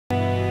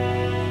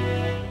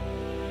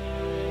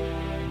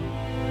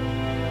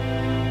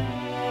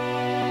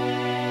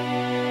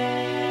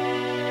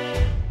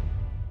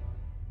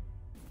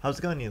How's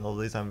it going, you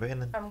lovelies? I'm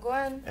Brandon. I'm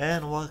Gwen.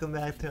 And welcome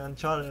back to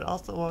Uncharted.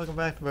 Also, welcome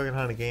back to Broken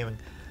Hunter Gaming.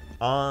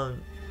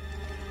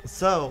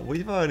 So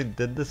we've already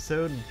did this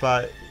soon,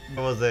 but it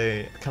was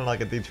a kind of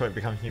like a Detroit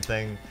Become Human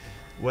thing,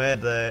 where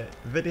the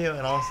video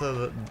and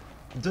also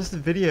just the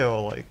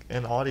video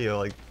and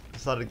audio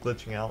started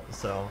glitching out.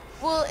 So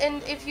well,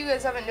 and if you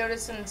guys haven't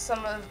noticed in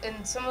some of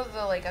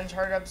the like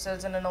Uncharted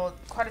episodes and in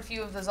quite a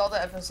few of the Zelda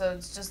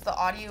episodes, just the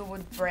audio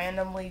would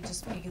randomly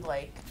just be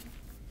like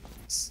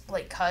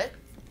cut.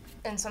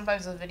 And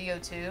sometimes the video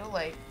too,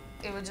 like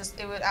it would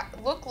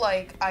look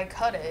like I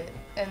cut it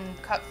and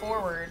cut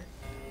forward,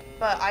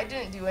 but I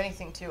didn't do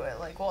anything to it.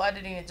 Like while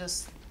editing, it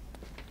just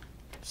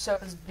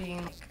shows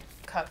being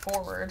cut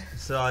forward.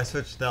 So I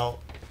switched out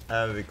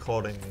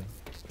recording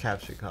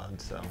capture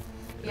card, so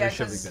yeah, it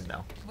should be good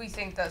now. We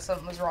think that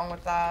something was wrong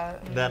with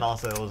that. And then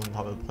also it was on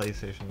top of the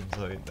PlayStation,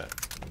 so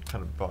that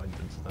kind of bugged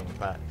and stuff like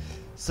that.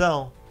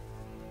 So,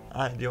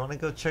 do you want to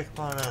go check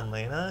on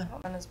Elena?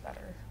 That one is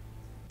better.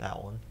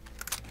 That one.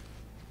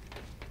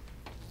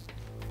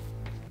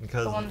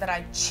 Because the one that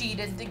I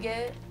cheated to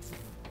get.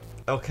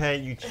 Okay,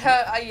 you cheated.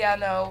 Yeah,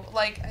 no.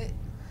 Like,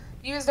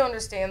 you guys don't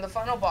understand. The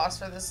final boss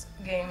for this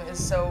game is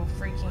so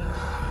freaking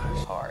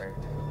hard.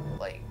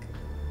 Like,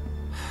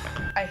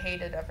 I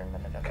hated every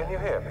minute of it. Can you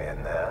hear me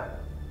in there?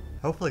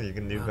 Hopefully you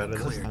can do better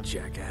this clear, time.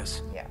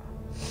 Jackass. Yeah.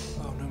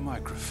 Oh, no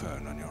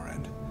microphone on your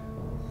end.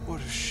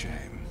 What a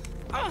shame.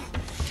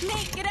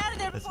 Nate, get out of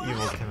there! That's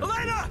evil chemistry.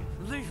 Elena!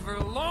 Leave her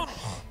alone!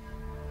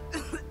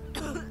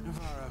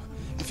 Navarro,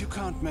 if you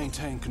can't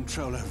maintain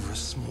control over a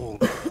small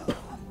girl,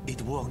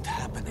 it won't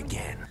happen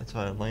again. That's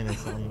why Elena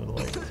sounded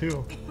like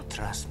too.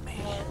 Trust me.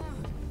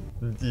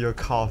 You're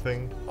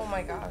coughing. Oh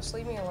my gosh,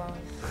 leave me alone.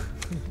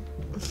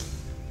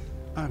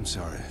 I'm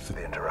sorry for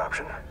the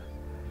interruption.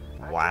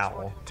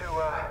 Wow. I just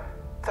wanted to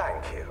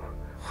thank you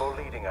for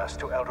leading us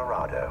to El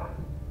Dorado.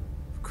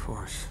 Of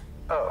course.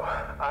 Oh,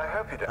 I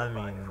hope you don't I mean,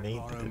 mind.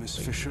 Nate Borrow did Miss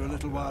think Fisher a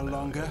little while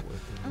longer,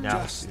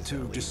 just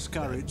to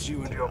discourage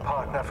you and your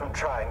partner from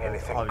trying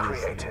anything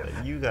obviously, creative.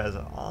 but you guys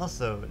are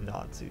also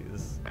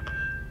Nazis.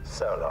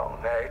 So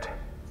long, Nate.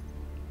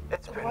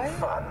 It's been What?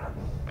 fun.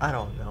 I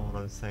don't know what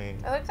I'm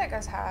saying. I like that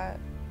guy's hat.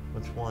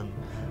 Which one?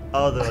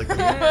 Oh, they're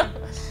like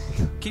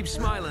Keep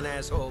smiling,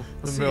 asshole.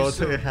 the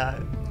military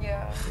hat.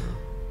 Yeah.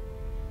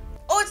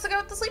 Oh, it's the guy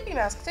with the sleepy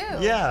mask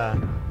too. Yeah.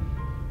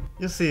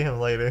 You'll see him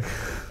later.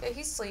 Yeah,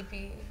 he's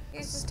sleepy.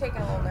 He's just taking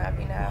a little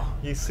nappy nap.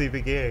 He's Sleepy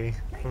Gary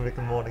from Rick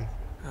and Morty.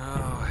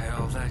 Oh,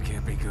 hell, that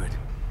can't be good.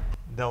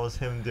 That was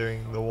him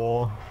during the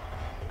war.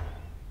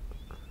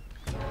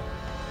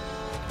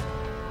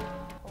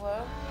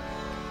 Hello?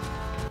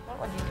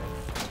 What do you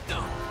think?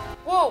 No.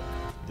 Whoa!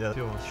 Yeah,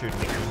 people shooting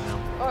at him now.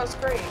 Oh, that's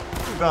great.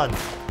 Run!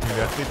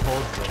 You actually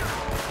told them.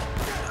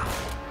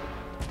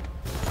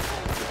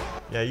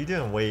 Yeah, you're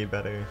doing way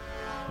better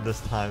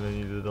this time than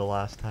you did the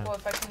last time. Well,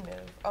 if I can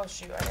move. Oh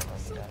shoot, I didn't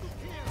want to do that.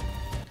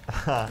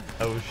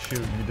 Oh shoot,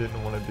 you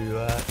didn't want to do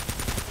that.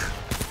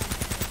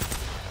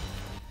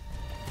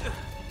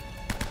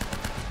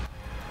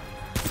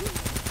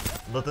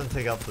 Let them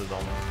take out the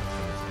zombie.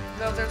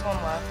 No, there's one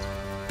left.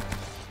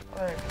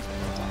 Alright.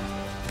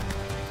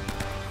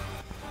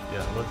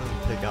 Yeah, let them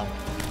take out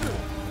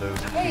those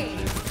Hey!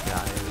 creatures,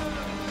 guys.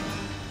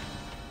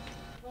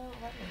 Well,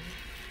 let me.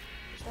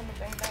 Just want to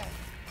bang bang.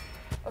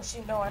 Oh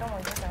shoot, no, I don't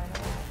want to go down.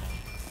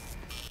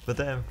 But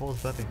the M4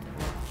 is better.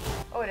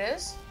 Oh, it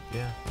is?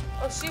 Yeah.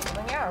 Oh shoot, well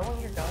then yeah, when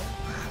you're done.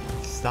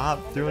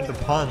 Stop doing the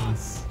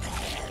puns.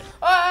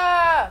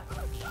 Ah!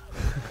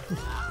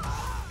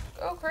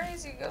 Go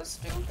crazy, go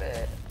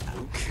stupid.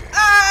 Okay.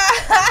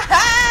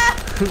 Ah!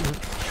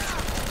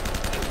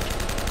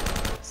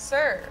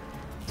 Sir,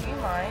 do you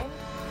mind?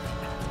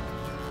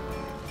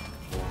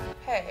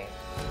 Hey,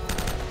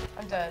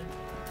 I'm dead.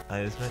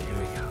 I just met you.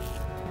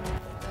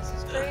 This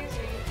is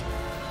crazy.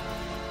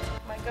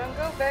 My gun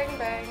go bang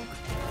bang.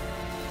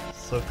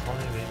 So call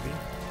me maybe.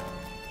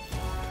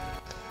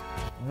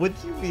 Would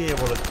you be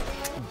able to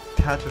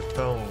attach a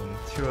phone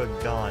to a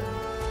gun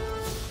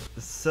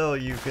so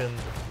you can,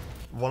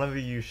 whenever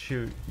you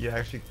shoot, you're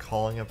actually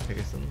calling a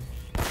person?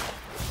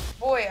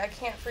 Boy, I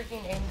can't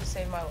freaking aim to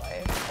save my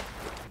life.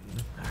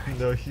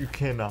 No, you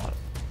cannot.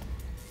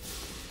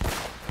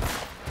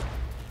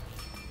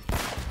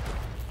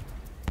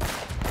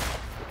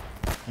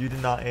 You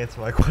did not answer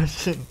my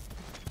question.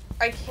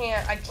 I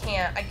can't.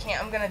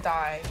 I'm gonna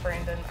die,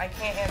 Brandon. I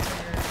can't answer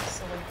your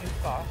silly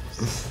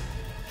goofballs.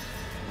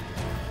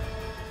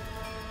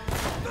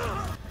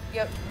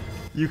 Yep.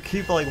 You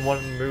keep like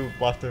one move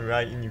left and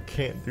right and you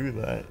can't do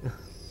that.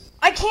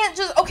 I can't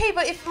just, okay,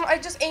 but if I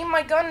just aim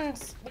my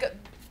guns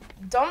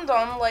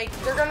dum-dum, like,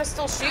 they're gonna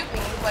still shoot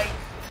me. Like,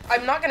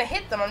 I'm not gonna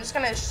hit them. I'm just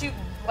gonna shoot,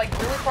 like,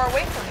 really far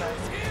away from them.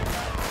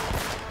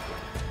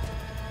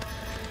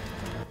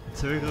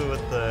 Typically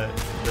with the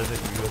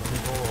Resident Evil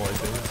people, like,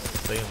 they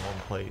just stay in one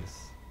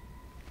place.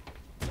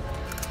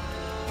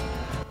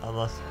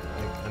 Unless,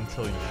 like,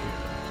 until you shoot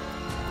them.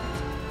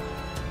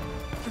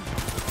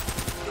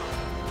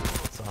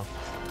 So.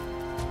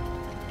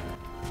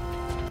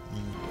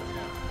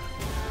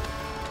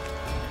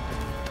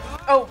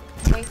 Oh,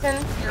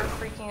 You're a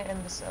freaking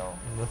imbecile.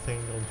 Nothing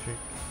on trick.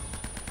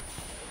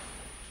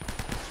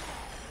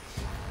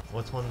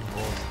 Which one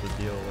was the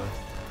deal with?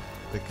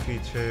 The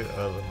creature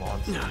or the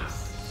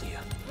monsters?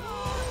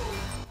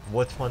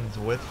 Which one's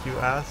which, you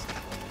ask?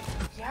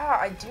 Yeah,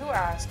 I do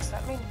ask. 'Cause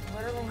that made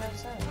literally no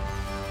sense.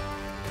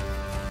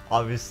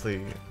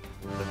 Obviously,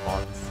 the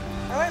monsters.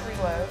 How do I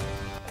reload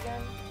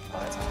again?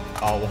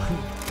 Oh,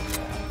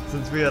 that's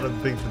Since we had a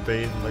big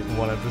debate in like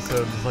one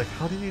episode, it's like,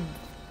 how do you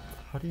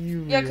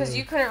yeah, because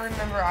you couldn't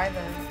remember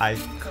either. I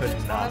There's could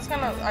one not. that's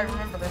gonna, I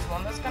remember there's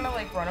one that's gonna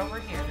like run over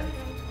here.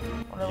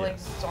 One of like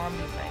Yes. zombie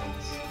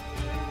things.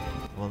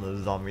 One of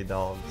those zombie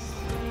dogs.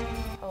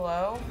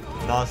 Hello?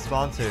 Not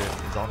sponsored,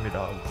 zombie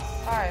dogs.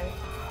 Hi.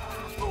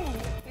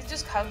 He's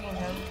just hugging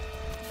him.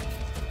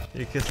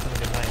 You kissed him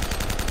goodnight.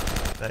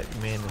 That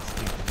man is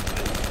sleeping.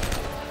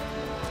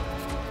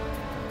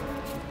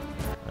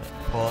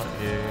 Pull out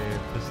your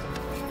pistol.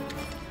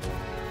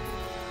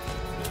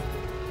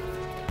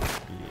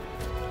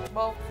 Yeah.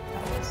 Well,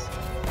 that was.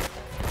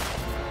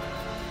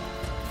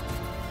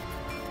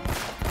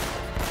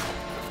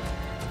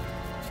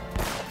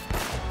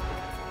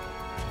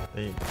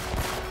 There you go.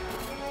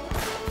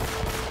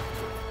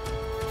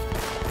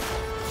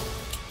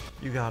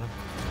 You got him.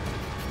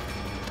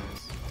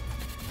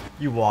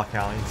 You walk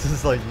out and it's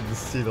just like you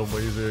just see the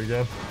laser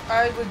again.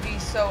 I would be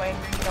so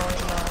angry, you don't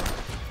even know.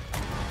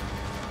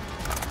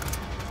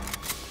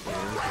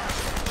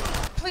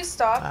 Please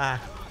stop. Ah.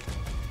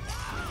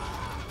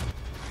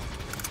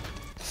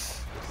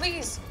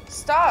 Please,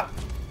 stop.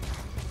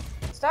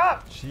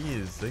 Stop.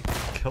 Jeez, they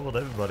killed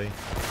everybody.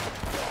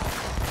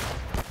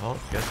 Oh,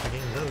 guess the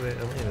game's over.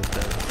 Elena's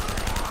dead.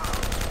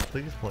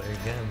 Please play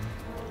again.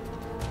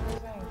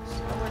 Thanks.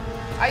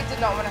 I did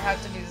not want to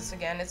have to do this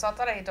again. It's not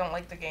that I don't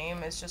like the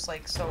game, it's just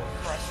like so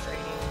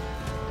frustrating.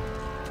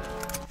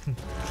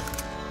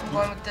 I'm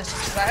going with this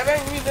just because I have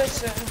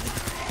ammunition.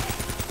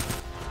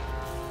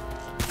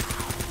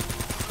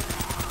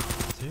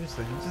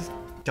 Seriously, you just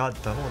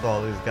got done with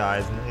all these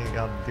guys and then you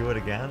gotta do it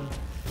again?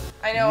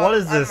 I know. What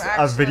is I'm this,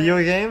 actually, a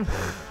video game?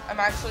 I'm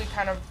actually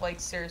kind of like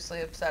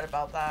seriously upset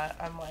about that.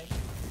 I'm like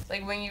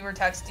when you were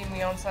texting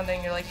me on Sunday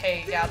and you're like,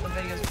 hey, yeah, the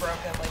video's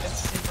broken, like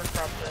it's super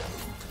corrupted.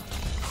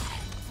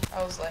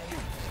 I was like,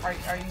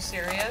 are you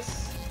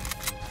serious?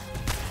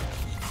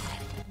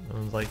 I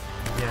was like,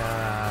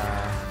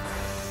 yeah.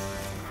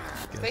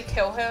 If they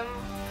kill him,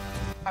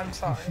 I'm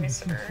sorry,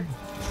 sir.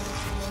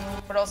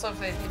 But also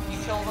if you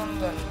kill them,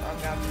 then I'm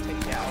gonna have to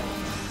take you out.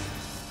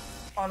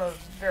 On a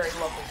very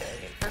lovely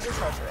day. There's a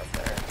treasure up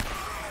there.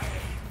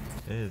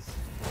 It is.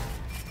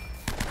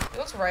 He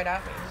looks right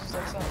at me. He's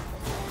just like, so.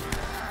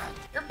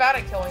 You're bad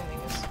at killing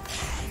things.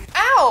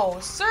 Ow,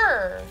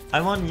 sir!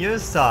 I'm on your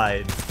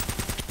side.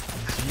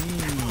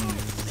 Jeez.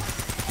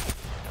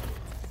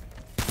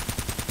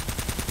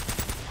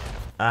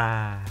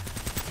 Ah.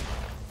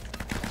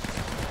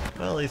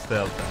 Well, at least they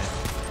helped me.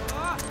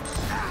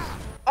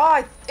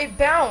 Oh, it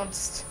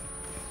bounced!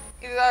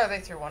 Either that or they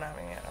threw one at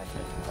me. I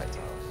couldn't quite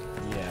tell.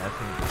 Yeah, I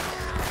think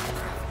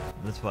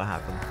that's what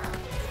happened.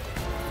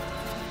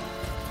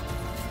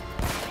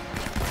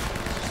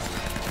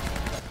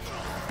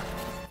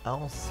 I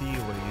don't see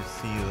where you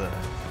see the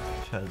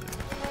treasure.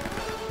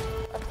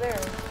 Up there.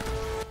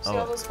 See Oh.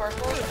 all those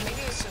sparkles? Or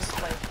maybe it's just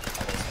like...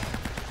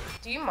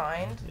 Do you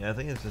mind? Yeah, I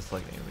think it's just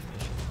like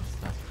ammunition and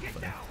stuff.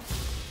 But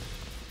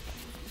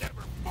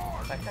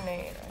That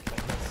grenade. I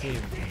can't let's see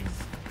if we can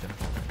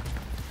jump on it.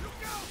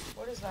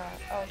 What is that?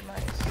 Oh,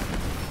 nice.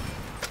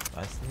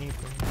 I sneak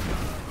him.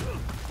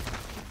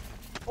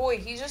 Boy,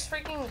 he just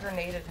freaking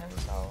grenaded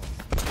himself.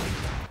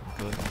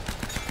 Good.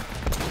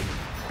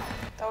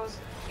 That was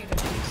cute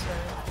of you, sir.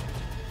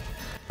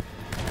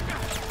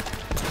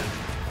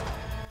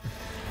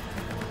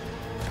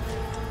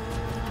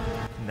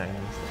 Nice.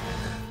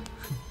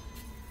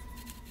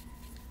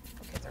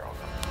 Okay, they're all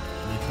gone.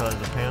 Because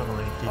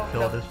apparently he Oh,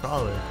 killed no. his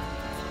father.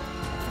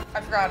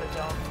 I forgot to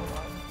jump. Hold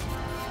on.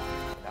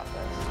 I got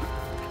this.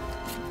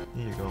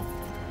 Here you go.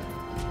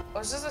 Oh,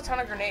 it's just a ton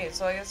of grenades,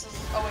 so I guess this is...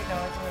 Oh, wait, no,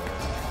 I think it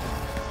was...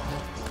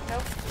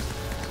 Nope.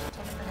 Just a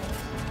ton of grenades.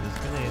 There's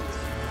grenades.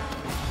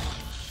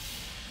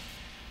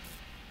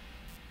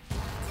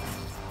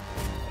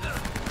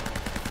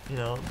 You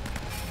know,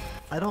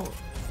 I don't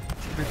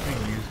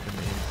typically use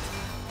grenades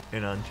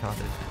in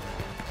Uncharted.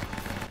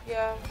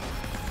 Yeah. You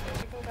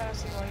can kind of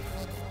see why you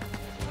would have.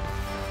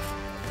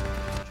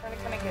 Trying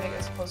to kind of get it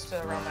as close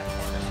to around that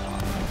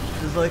corner.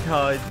 Just like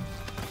how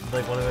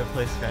like when I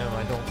play Skyrim,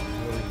 I don't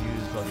really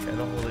use, I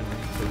don't really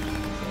read potions. I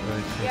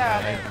really take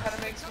Yeah, my it items. kind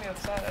of makes me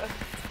upset.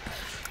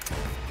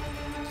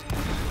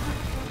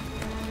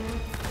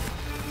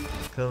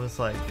 Cause it's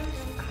like,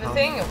 The how-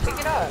 thing, pick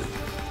it up.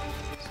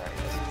 Sorry,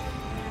 guys.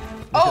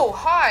 Oh,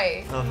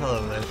 hi! Oh,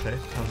 hello there, Shay.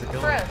 How's it A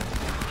going? friend.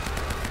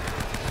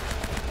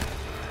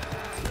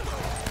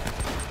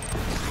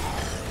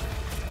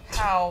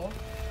 How?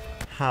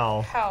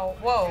 How? How?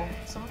 Whoa.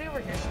 Somebody over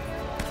here shooting?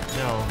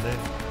 No, they're in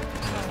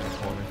the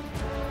corner.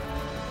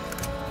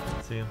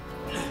 See him?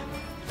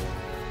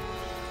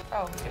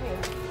 Oh, give me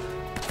it.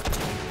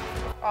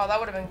 Oh, that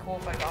would have been cool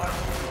if I got it.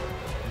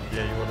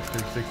 Yeah, you would have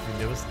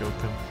 360 no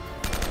scoped him.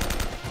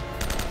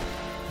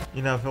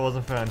 You know, if it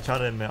wasn't for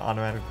Uncharted and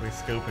automatically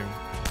scoping.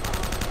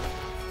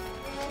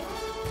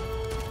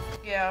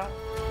 Yeah.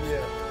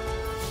 Yeah.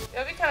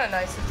 It'd be kind of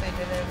nice if they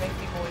didn't make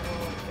people even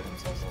want to give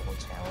themselves little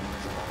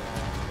challenges and all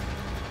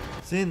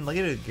that. See, in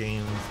later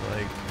games,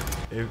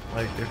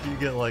 if you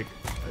get like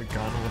a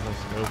gun with a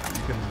scope,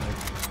 you can like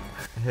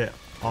hit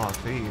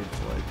RP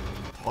to like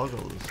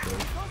toggle the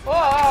scope.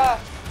 Whoa!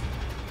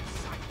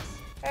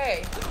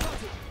 Hey.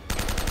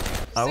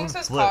 This I thing would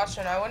says flip.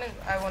 caution. I wouldn't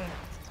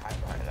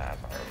hide behind that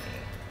if I were me.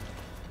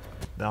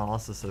 That one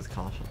also says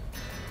caution.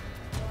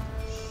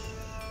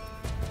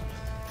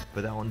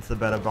 But that one's the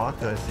better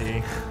box, I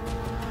see.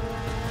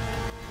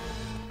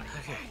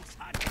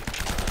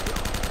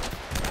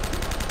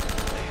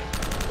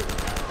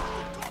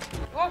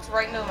 He walked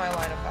right into my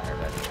line of fire,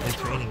 but It's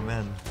raining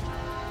men.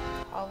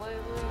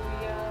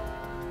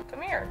 hallelujah.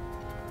 Come here.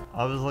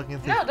 I was looking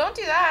through. No, don't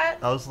do that.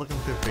 I was looking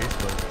through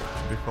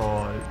Facebook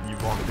before you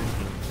walked in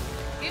here,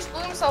 He just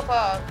blew himself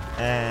up.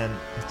 and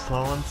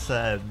someone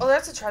said, Oh,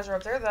 that's a treasure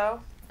up there, though.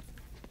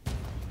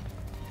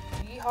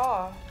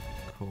 Yeehaw.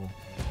 "Cool."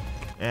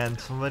 And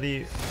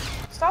somebody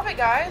Stop it,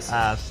 guys.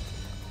 asked,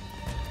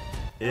 How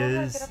do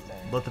I "Is get up there?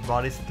 let the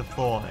bodies hit the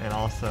floor and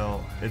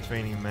also It's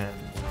Raining Men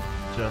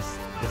just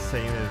the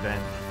same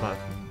event but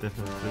from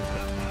different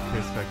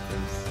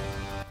perspectives?"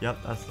 Yep,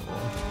 that's the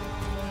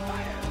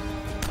one.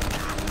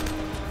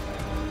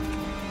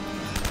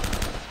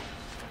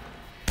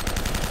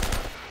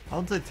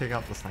 How did they take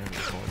out the sniper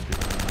sword, dude?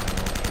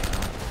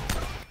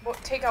 What,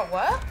 take out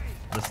what?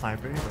 The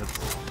sniper that's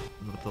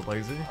with the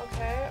laser?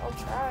 Okay, I'll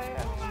try.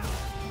 I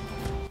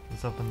mean,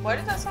 It's up in why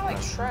the did that sound like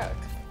bathroom. Shrek?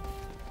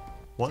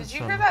 What Did you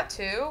sound? hear that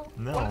too?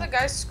 No. One of the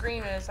guys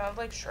screaming, it sounded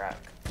like Shrek.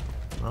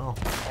 No.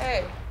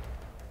 Hey.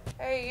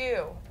 Hey,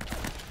 you.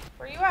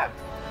 Where you at?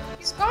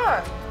 He's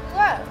gone. He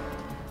left.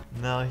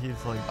 No,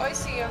 he's like, Oh, I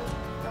see him.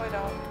 No, I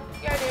don't.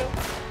 Yeah, I do.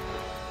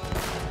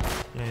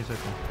 yeah, he's right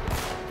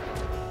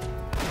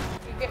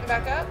You getting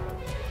back up?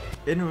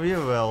 there. In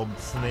real world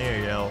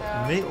scenario,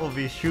 Yeah. Nate will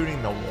be shooting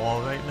the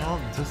wall right now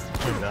just to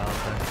put that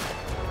out there.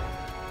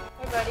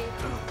 Hey, buddy.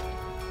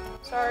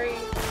 Sorry.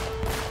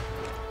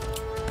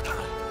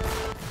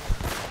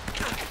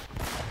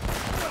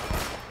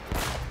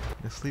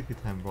 The sleepy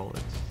time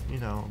bullets, you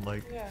know,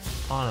 like Yeah.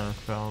 Anna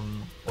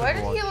from Why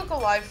did he Overwatch. look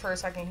alive for a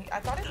second? I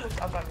thought he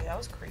looked up at me. That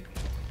was creepy.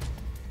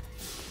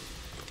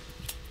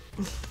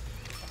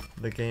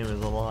 The game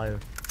is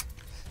alive.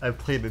 I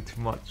played it too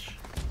much.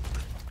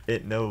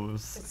 It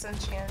knows. It's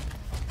sentient.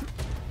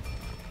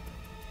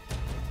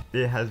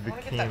 It has I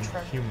wanna get become that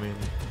treasure. human.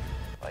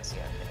 Oh, I see.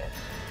 I get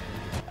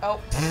it. Oh.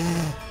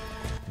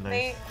 Nice.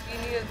 Nate, you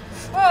need to.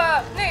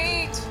 Ah,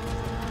 Nate!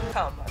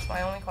 Come, that's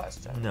my only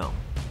question. No.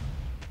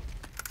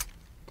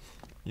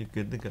 You're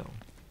good to go.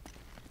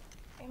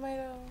 Am I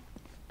though?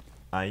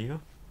 Are you?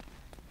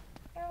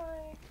 Am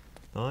I?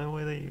 The only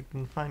way that you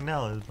can find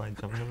out is by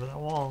jumping over that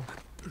wall.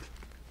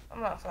 I'm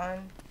not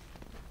fine.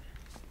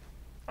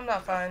 I'm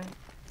not fine.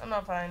 I'm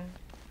not fine.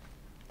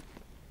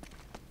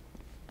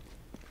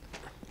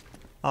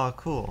 Oh,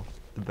 cool.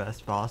 The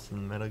best boss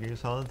in Metal Gear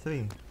Solid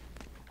 3.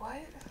 What?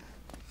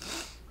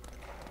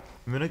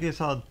 In Metal Gear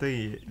Solid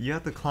 3, you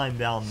have to climb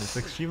down this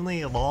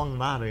extremely long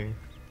ladder.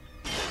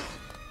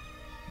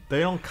 They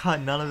don't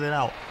cut none of it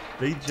out.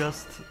 They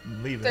just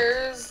leave it.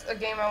 There's a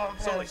game I want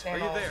to play on the Sully, are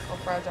you channel there? called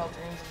Fragile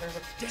Dreams, and there's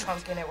a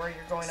chunk in it where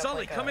you're going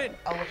Sully, up like come a in.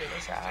 elevator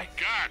shaft. Thank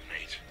God,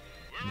 Nate.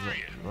 Where are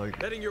you?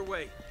 Like, Heading your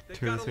way. They've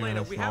 2 got to a 3 lineup.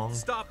 minutes We have long. to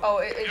stop them. Oh,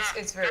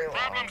 it's very Got long.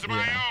 problems of my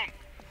Yeah. own.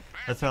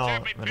 That's Bastards how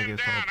have me Metal pinned Gear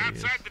Solid down 3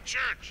 is. outside the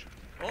church.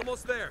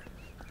 Almost there.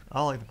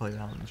 I like to play that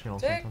on the channel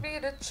Take sometimes. me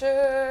to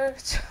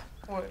church,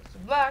 where it's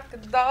black a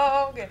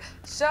dog and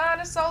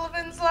shine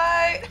Sullivan's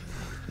light.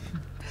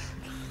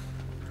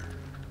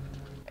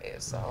 Hey,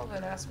 if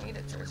Sullivan asked me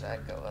to church,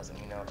 I'd go, doesn't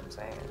you know what I'm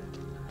saying?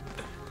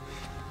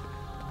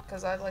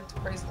 Because I'd like to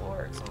praise the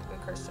Lord, 'cause I'm a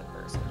good Christian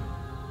person.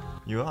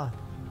 You are.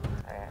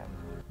 I am.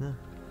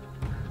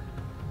 Yeah.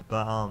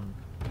 But,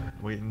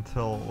 wait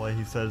until what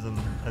he says in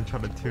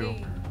Uncharted 2.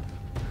 Wee.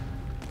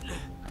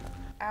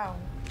 Ow,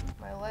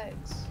 my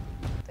legs.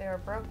 They are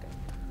broken.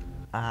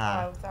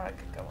 Ah. I thought I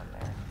could go in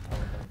there.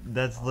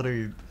 That's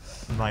literally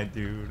my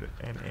dude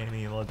in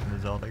any Legend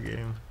of Zelda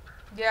game.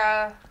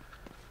 Yeah.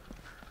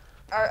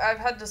 I've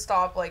had to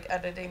stop, like,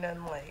 editing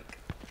and, like,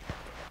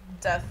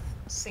 death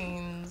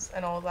scenes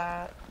and all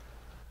that.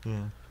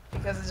 Yeah.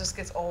 Because it just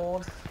gets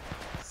old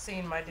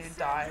seeing my dude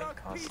die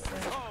constantly.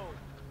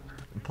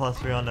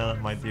 Plus, we all know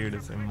that my dude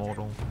is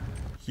immortal.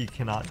 He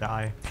cannot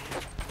die.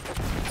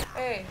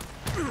 Hey,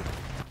 how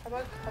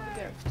about have a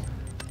gift?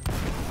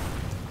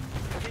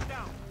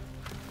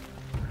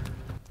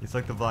 He's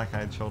like the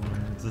black-eyed children.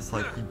 It's just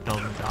like he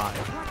doesn't die.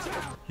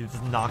 He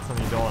just knocks on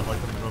your door at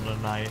like the middle of the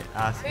night,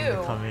 asking you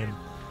Who? to come in.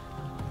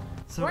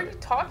 Who are you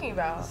talking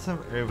about?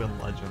 Some urban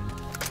legend.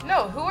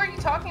 No, who are you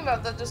talking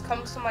about that just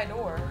comes to my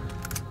door?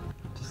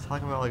 Just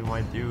talking about like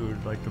my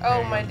dude, like Oh,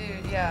 comparing. my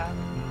dude, yeah.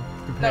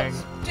 No, Comparing.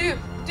 dude.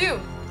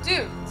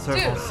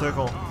 Circle,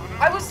 circle.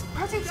 I was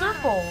pressing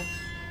circle.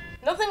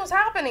 Nothing was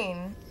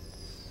happening.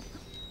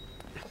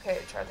 Okay,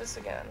 try this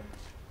again.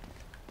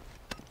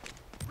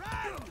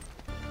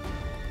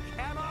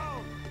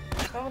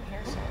 No one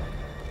hears someone.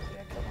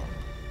 Yeah, kill him.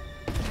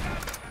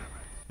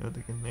 You know,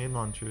 the grenade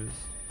launchers.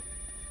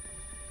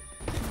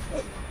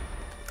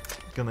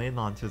 Grenade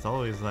launchers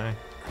always there.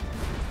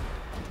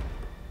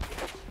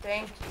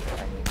 Thank you.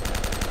 I need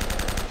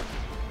that.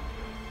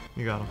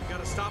 You got him. You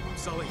gotta stop them,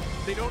 Sully.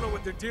 They don't know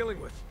what they're dealing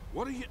with.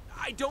 What are you...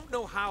 I don't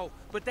know how,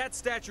 but that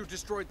statue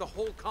destroyed the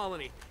whole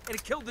colony. And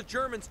it killed the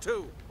Germans,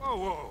 too. Whoa,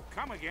 whoa,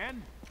 come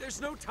again? There's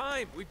no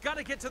time. We've got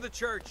to get to the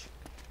church.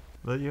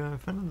 But you're in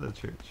front of the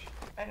church.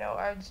 I know.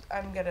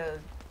 I'm gonna.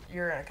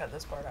 You're gonna cut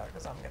this part out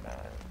because I'm gonna.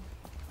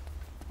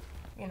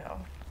 You know.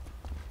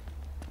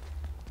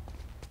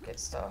 Get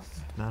stuff.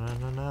 No.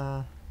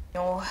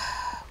 No.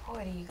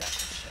 What do you got to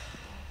show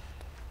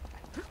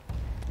me?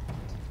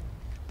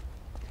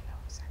 I know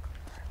exactly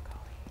where I'm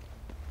going.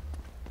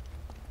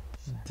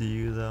 Do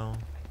you though? I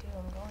do.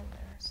 I'm going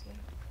there. See.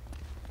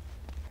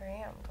 Here I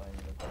am going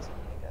to get this to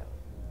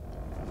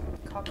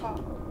go. Caw.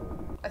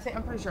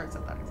 I'm pretty sure I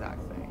said that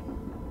exact thing.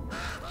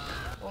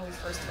 When we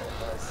first told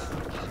us.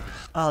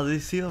 Oh, did you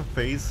see the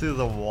face through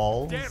the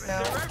walls?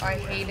 No, I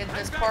hated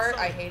this part.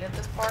 I hated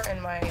this part,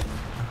 and my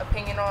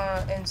opinion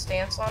on and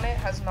stance on it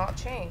has not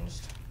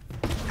changed.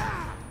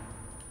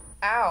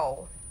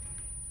 Ow.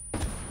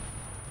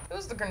 It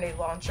was the grenade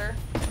launcher.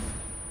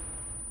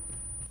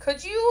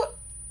 Could you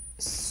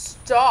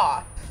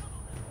stop?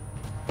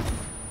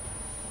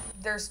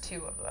 There's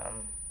two of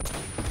them.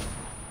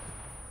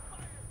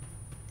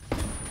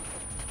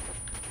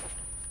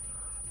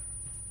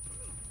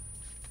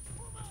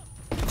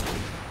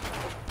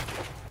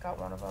 Got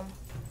one of them.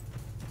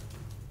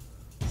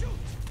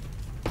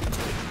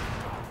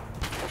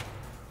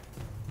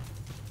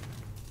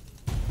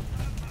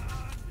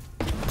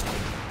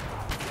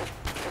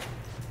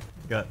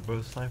 Got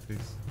both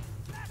snipers.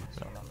 There's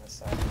one on this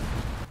side.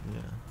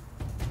 Yeah.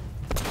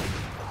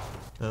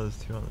 No, there's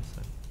two on this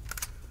side.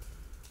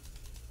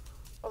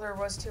 Oh, there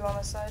was two on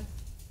this side?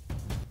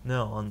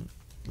 No, on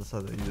the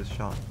side that you just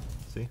shot.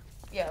 See?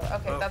 Yeah,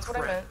 okay, Oh, that's what I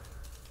crap. meant.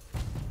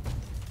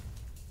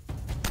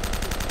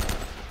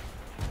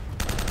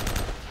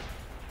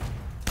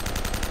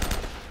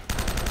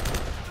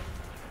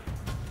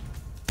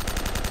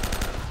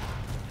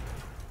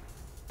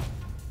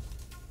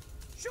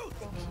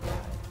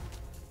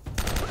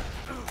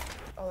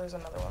 Oh, there's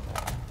another one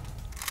there.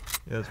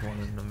 Yeah, there's one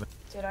in the middle.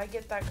 Did I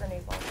get that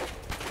grenade launcher?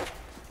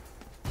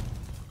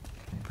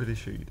 I'm pretty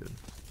sure you did.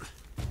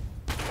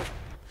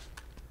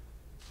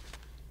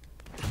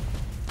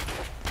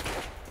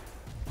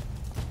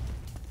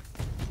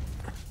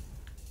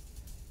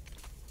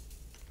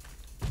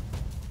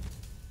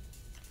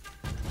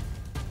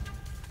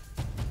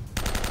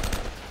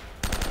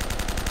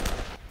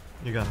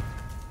 You got him.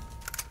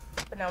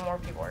 But now more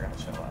people are gonna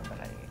show up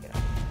and I need to get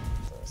up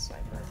to the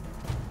sniper.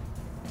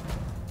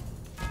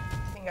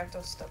 I think I have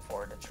to step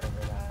forward to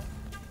trigger that.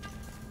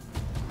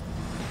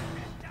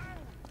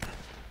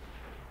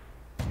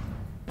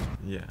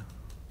 Yeah.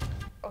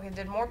 Okay,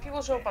 did more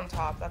people show up on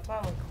top? That's my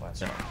only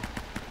question. Yeah.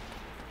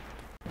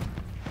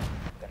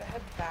 I'm gonna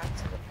head back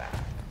to the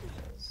back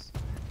because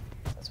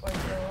that's where I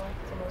feel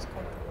the most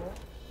comfortable.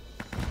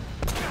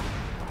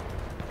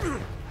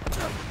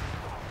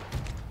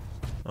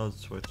 Oh,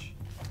 switch.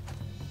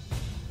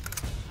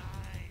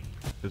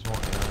 There's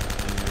one here.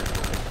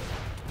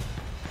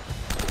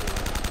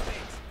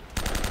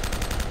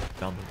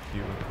 Found the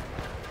few.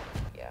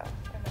 Yeah,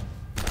 I know.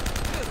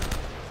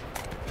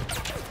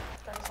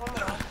 There's one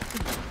more.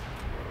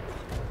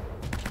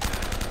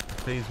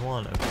 Phase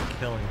 1 of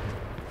killing him.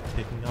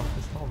 Taking off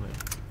his helmet.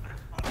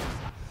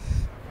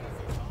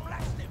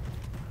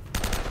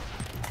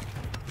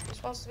 You're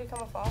supposed to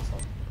become a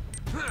fossil.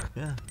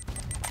 Yeah.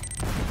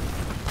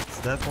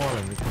 Step 1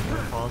 of becoming a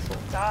fossil.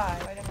 Die.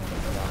 I didn't mean to do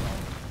that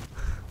one.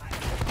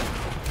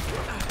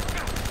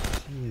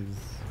 Jeez.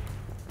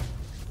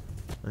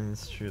 I mean,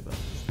 it's true though.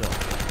 Still.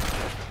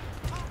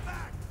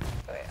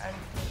 Okay, I'm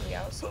completely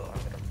out, so I'm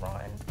gonna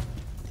run.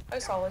 Hi,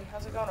 Solly.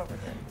 How's it going over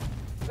here?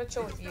 I'm gonna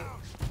chill with you.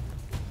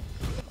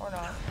 Or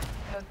not.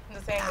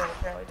 Nathaniel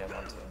apparently didn't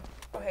want to.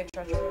 Oh, hey,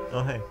 treasure.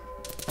 Oh, hey.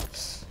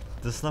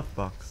 The snuff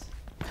box.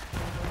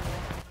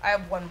 I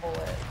have one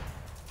bullet.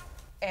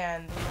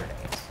 And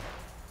grenades.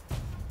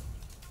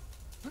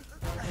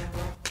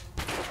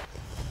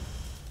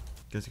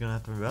 Guess you're gonna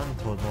have to run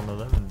towards one of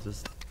them and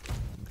just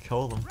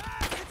kill them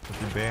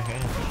with your bare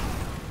hands.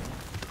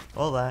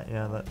 Oh, that,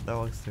 yeah, that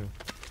works too.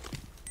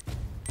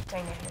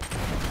 Dang it.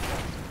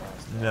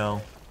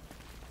 No.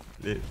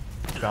 It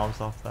bounced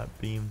off that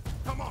beam.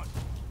 Come on.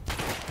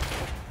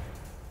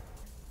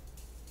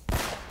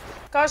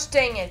 Gosh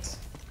dang it.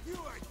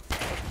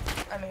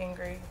 I'm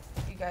angry.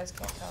 If you guys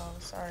can't tell,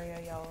 sorry I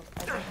yelled. I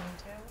didn't mean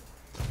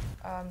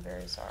to. I'm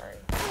very sorry.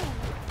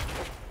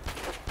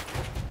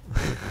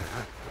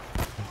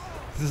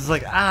 This is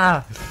like,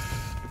 ah!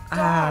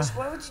 Gosh,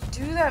 why would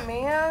you do that,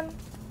 man?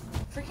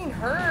 Freaking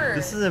hurt.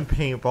 This isn't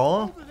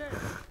paintball.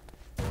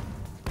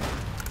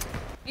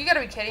 You gotta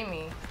be kidding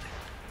me.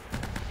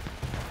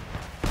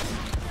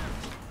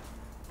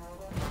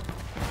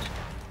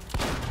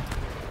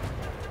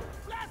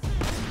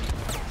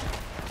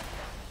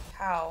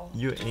 How?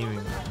 You aiming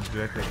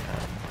directly at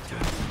him.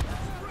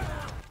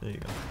 There you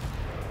go.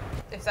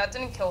 If that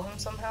didn't kill him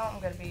somehow, I'm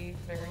gonna be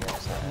very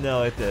upset.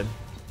 No, it did.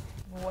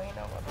 Way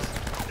no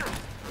upset.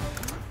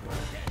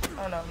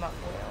 Oh no, I'm not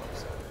way no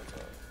upset.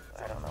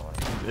 I don't know what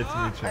It's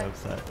reaching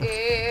upset.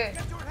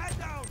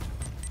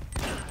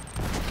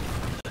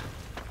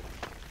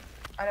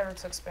 I never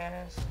took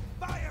Spanish.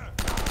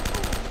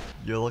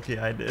 You're lucky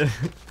I did.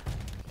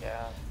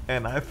 Yeah.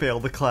 And I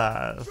failed the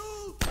class.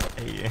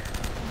 Hey.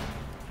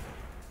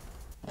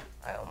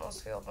 I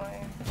almost failed my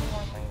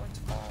foreign language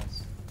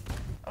class.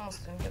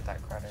 Almost didn't get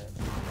that credit. It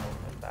would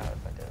have been bad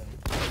if I did.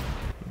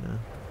 Yeah.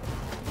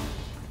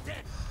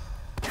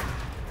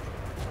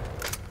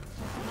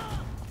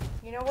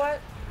 You know what?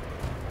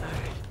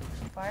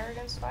 Fire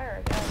against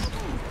fire, I guess.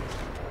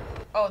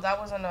 Oh, that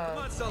wasn't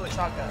a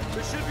shotgun.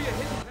 There should be a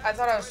hidden I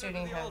thought I was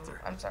shooting him.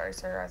 I'm sorry,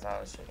 sir. I thought I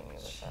was shooting you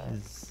with that.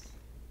 Jeez.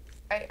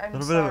 I'm A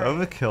little sorry. bit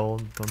of overkill,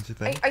 don't you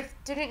think? I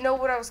didn't know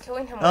what I was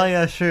killing him with. Oh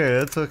yeah, sure,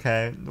 it's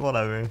okay.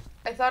 Whatever.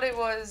 I thought it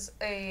was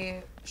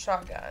a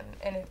shotgun,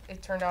 and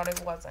it turned out it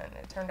wasn't.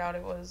 It turned out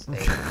it was a...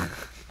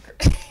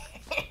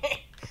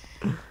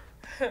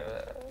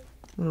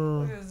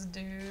 Look at this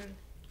dude.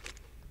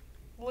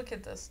 Look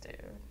at this dude.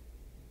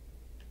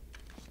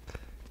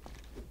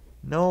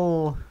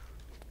 No.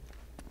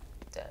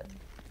 Dead.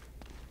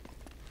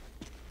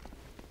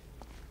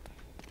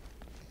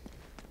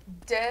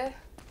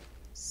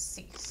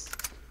 Deceased.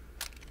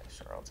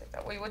 Sure, I'll take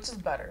that. Wait, which is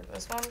better?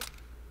 This one?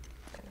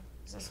 Okay.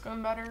 Is this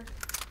gun better?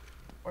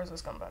 Or is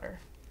this gun better?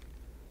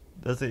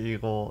 Desert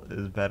Eagle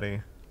is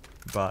better,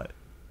 but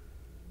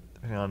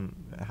depending on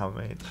how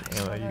much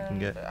ammo you can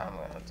get. I'm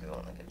gonna do the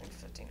one that gives me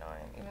 59,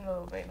 even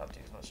though it may not do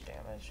as much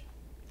damage.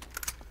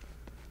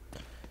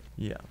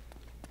 Yeah.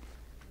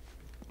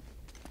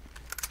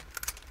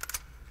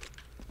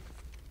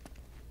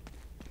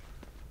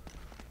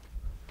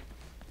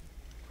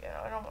 Yeah,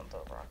 I don't want the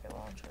rocket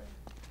launcher.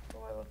 Do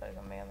I look like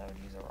a man that would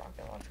use a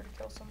rocket launcher to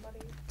kill somebody?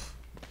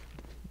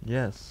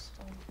 Yes.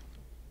 So.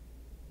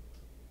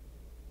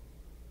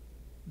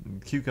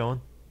 Keep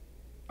going.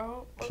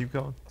 Oh. Keep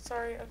going.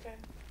 Sorry, okay.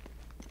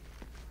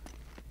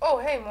 Oh,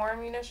 hey, more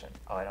ammunition.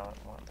 Oh, I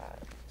don't want that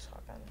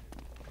shotgun.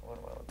 What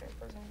do I look like?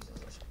 Person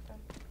uses a shotgun.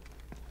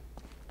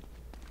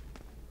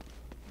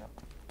 No.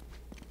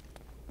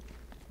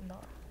 No.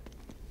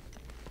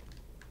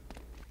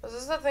 Is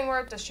this the thing where I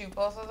have to shoot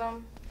both of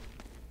them?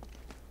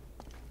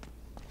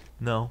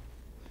 No.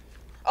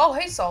 Oh,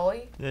 hey,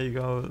 Sully. Yeah, you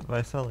go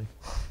by Sully.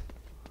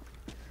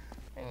 I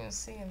didn't even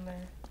see him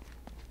there.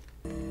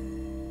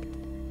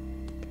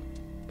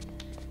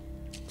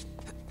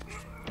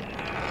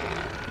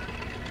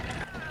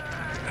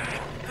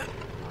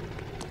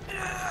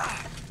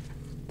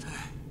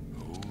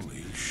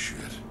 Holy shit.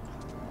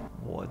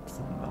 What's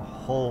in the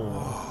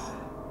hole?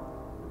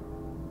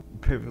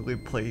 Perfectly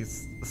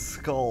placed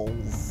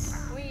skulls.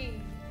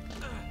 Wee.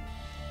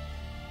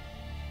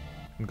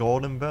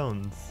 Golden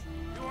bones.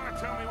 You want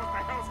to tell me what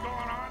the hell's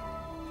going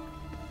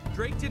on?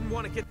 Drake didn't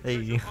want to get the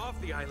Hey. treasure off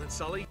the island,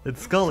 Sully. It's He was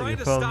Scully trying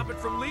to from- stop it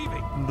from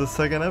leaving. The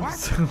second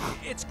episode.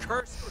 It's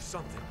cursed or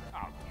something.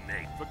 Oh,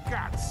 Nate, for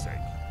God's sake.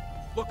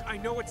 Look, I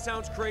know it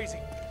sounds crazy.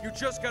 You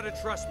just gotta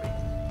trust me.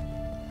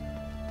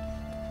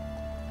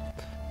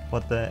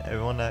 What the?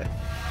 Everyone that.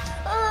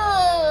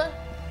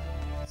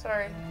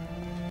 Sorry.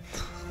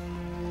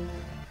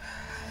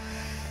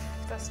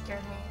 That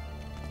scared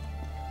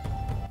me.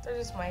 They're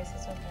just mice,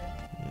 it's okay.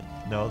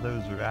 No,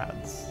 those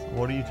rats.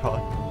 What are you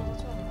talking about?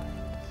 Those are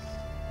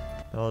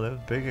mice. Oh, they're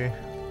bigger.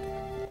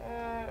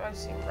 I've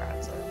seen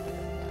rats.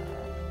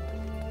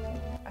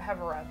 I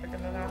have a rat bigger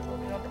than that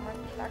living under my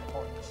back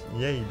porch.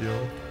 Yeah, you do.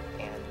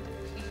 And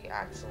he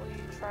actually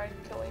tried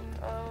killing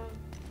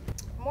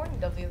a mourning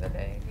dove the other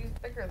day. He's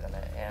bigger than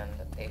it, and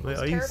it Wait, was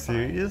are you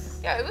terrifying. serious?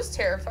 Yeah, it was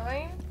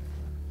terrifying.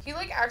 He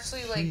like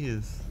actually like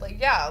Jeez.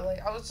 yeah,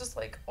 like I was just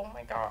like, oh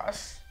my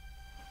gosh.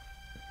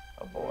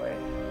 Oh boy.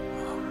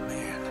 Oh,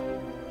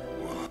 man.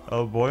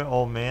 Oh boy,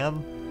 oh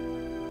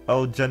man.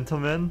 Oh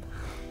gentleman.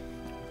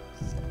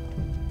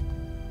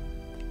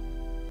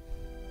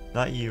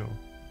 Not you.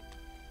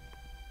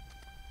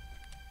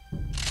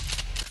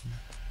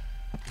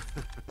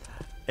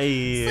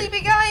 Hey.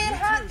 Sleepy guy and You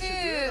hat two should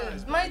realize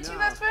dude! by My two now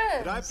best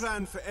friends! that I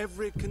plan for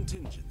every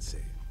contingency.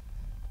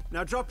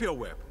 Now drop your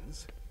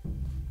weapons.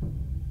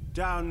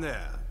 Down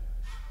there.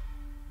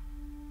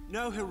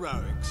 No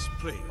heroics,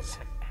 please.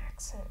 What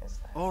accent is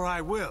that? Or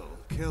I will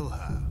kill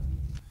her.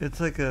 It's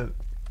like a.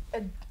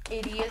 An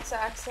idiot's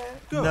accent?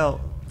 Good. No.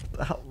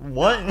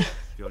 What?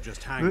 You'll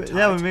just hang tight.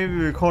 Yeah, we may be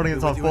recording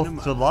this Be on with you in a 4th of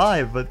month.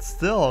 July, but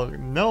still,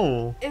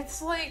 no.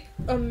 It's like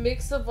a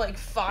mix of like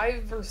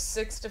 5 or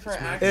 6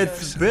 different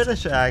accents. It's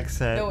British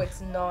accent. No,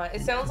 it's not.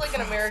 It sounds like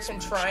an American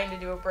trying to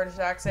do a British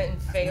accent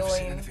and I've never seen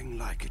failing. anything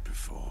like it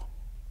before.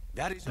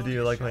 That is Do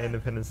you like my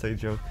Independence Day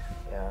joke?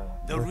 Yeah.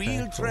 the Okay,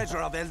 real cool. treasure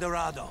of El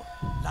Dorado.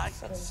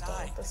 Lies I just don't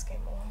inside. like this game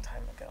a long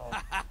time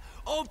ago.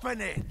 Open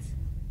it.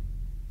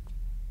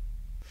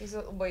 He's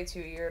way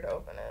too eager to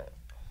open it.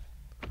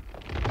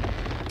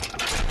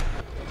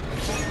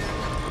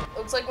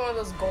 Looks looks like one of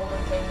those golden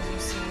things you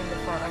see in the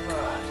front of a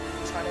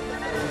China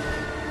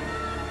buffet.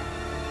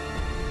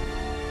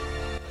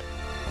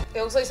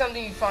 It looks like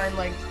something you find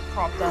like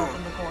propped up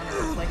in the corner,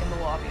 like in the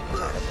lobby of the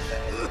China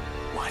buffet.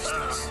 Watch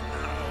this.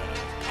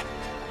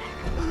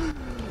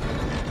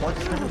 What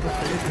kind of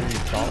buffets have you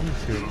gone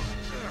to?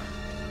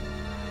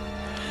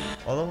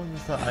 All the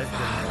ones that I've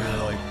been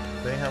to, like,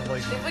 they have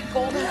like... They have like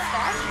golden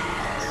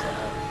statues.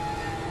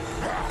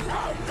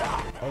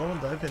 All the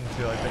ones I've been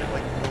to, like, they have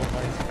like little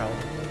nice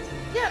fountains.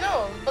 Yeah,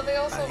 no, but they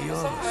also, some Adios,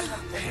 of them have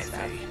golden Pepe.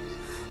 statues.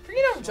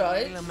 You don't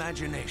judge.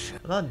 Imagination.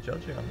 I'm not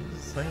judging, I'm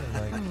just saying,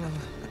 like...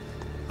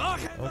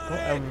 Okay,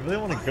 I really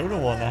want to go to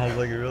one that has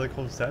like a really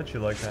cool statue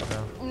like that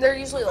now. They're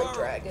usually like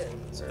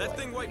dragons or that like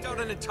thing wiped out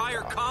weird an entire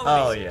stuff.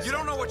 colony. Oh, yeah. You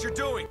don't know what you're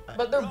doing.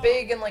 But they're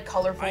big and like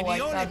colorful I'm the like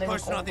only that. They look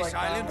person on old this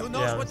like island that. who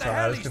knows Yeah, I'm what the sorry, I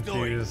hell was he's doing.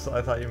 confused.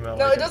 I thought you meant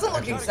No, like it doesn't look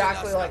actually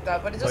exactly like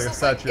that, but it just Like a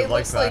looks like statue it like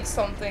looks that. like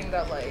something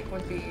that like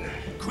would be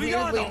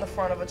weirdly in the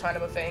front of a China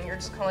buffet, and you're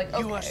just kind of like,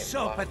 okay. You are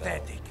so fine.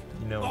 pathetic.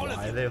 You know All of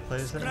why you they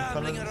place it in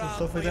front of scrambling it and around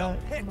stuff for like your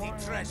that? petty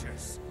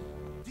treasures.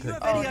 Do you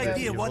have Oh, any yeah.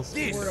 idea what Evil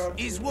this spirit.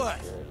 is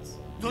worth?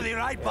 To the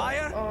right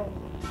buyer? I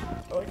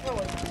like how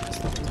like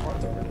just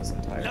talked over this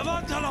entire.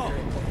 Levantalo!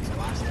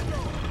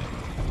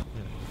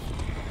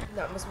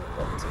 That must move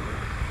up to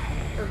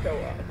or go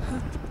up.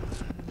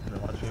 They're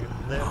watching it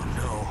from there. Oh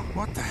no,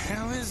 what the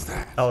hell is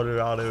that? El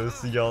Dorado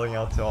is yelling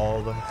out to all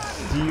of them.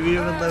 Do you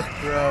even let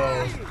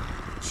throw?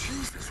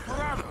 Jesus, what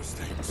are those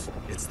things?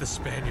 It's the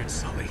Spaniards,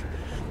 Sully.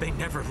 They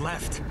never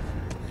left.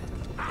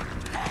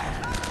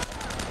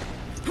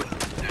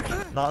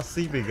 Not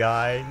sleepy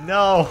guy.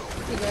 No!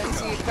 You didn't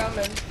see it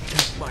coming.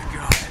 My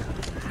God.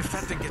 If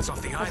that thing gets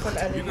off the I'm island,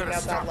 editing gotta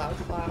out stop. that loud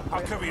clap.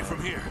 I'll cover you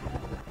from here.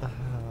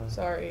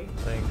 Sorry.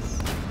 Thanks.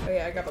 Oh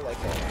yeah, I gotta like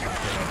it. I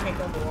can't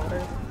go in the water.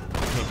 You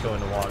can't go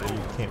in the water. You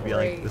can't be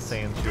like the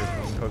sand shoes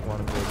from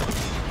Pokemon Blue.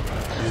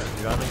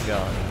 Just run and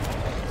gun.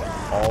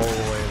 All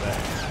the way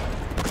back.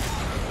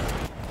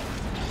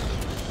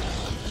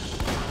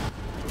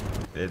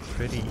 It's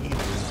pretty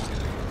easy.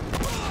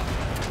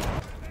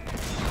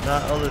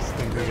 Not other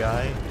stinker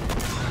guy.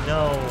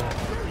 No.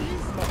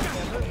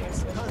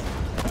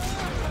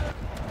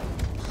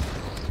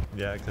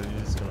 Yeah, because you're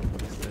just gonna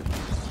waste it.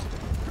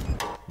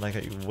 Like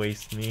how you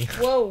waste me.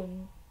 Whoa.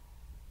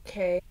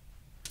 Okay.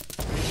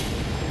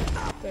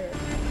 There.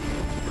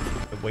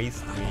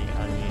 Waste me.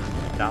 I mean,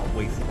 not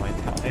waste my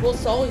time. Well,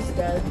 Sully's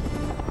dead.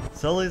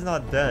 Sully's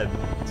not dead.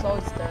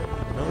 Sully's dead.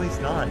 No, he's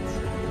not.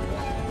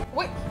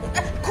 Wait,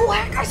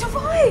 Quack, I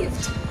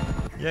survived!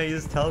 Yeah, he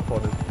just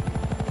teleported.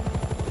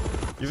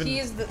 Even He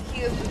is the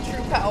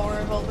true power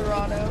of El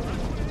Dorado.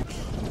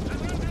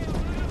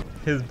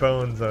 his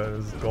bones are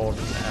as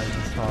golden as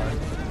his heart.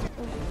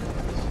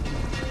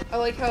 I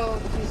like how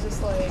he's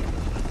just like,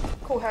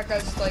 Quack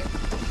guy's just like,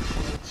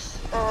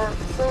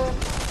 so,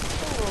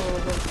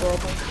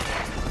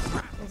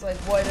 he's like,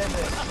 what is it?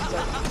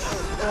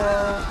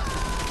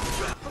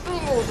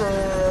 He's like,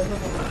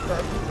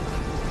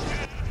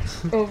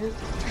 over.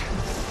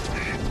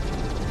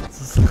 It's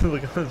just,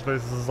 look at his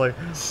face, it's just like,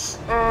 He's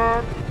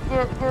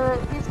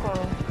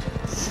gone.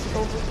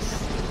 Over.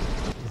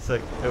 it's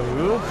like,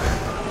 ooh.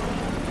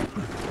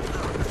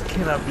 This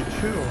cannot be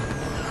true.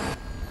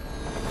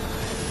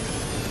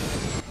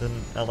 Then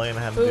Elena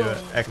had to do it,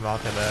 Ek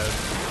Machina.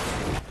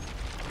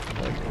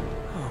 Like,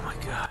 oh my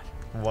God.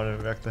 wanted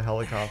to wreck the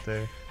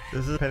helicopter.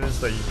 This is penance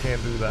that you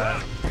can't do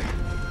that.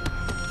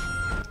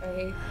 I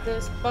hate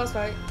this boss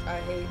fight. I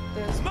hate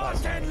this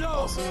boss fight.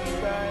 I'll see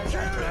you guys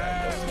after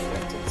I go to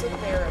intensive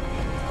therapy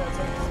because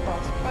of this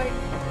boss fight.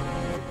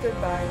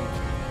 Goodbye.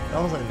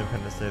 That was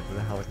Independence Day for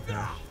the helicopter. I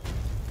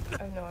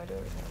have no idea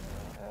what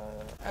you're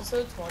talking about.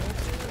 Episode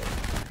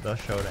 22. The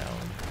showdown.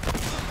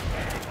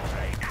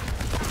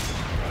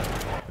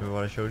 Remember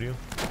what I showed you?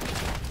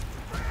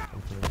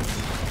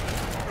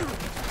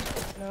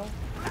 No?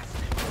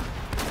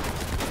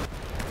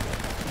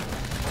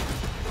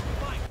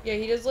 Yeah,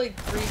 he does like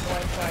 3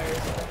 blind fires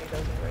and then he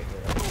does it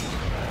regular.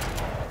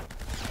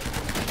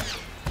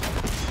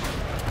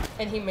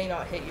 And he may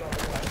not hit you on the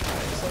blind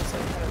fire, so it's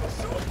like kind of a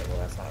okay, well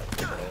that's not a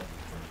good thing.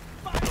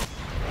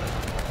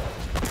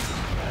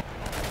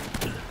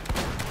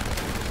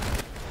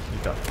 You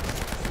got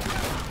this.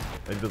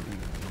 I believe in you.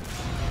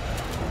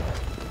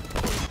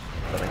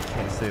 But I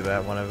can't say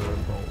that whenever we're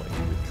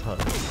rolling because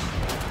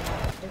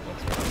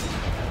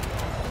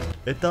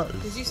it does.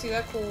 Did you see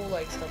that cool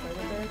like stuff I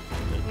did there?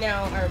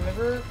 Now I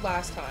remember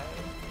last time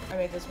I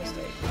made this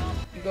mistake.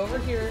 You go over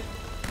here,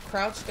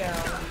 crouch down,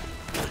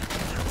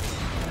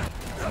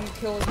 you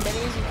kill as many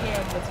as you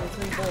can with your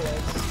 3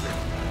 bullets.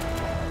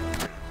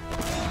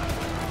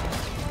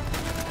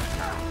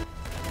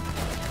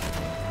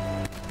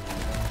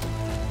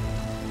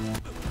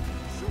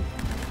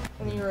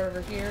 And then you're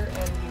over here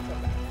and you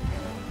come back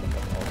and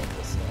pick up all of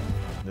this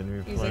stuff.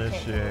 Then Because I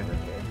replenish can't your go over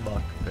here.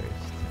 luck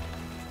paste.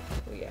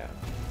 Oh, yeah.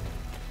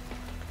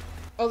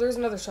 Oh, there's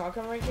another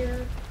shotgun right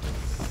here.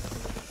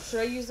 Should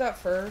I use that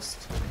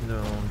first?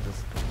 No,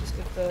 just Just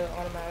get the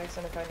automatics,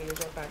 and if I need to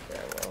jump back here,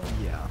 I will.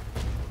 yeah.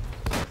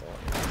 So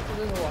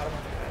there's a lot of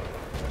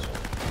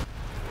automatics.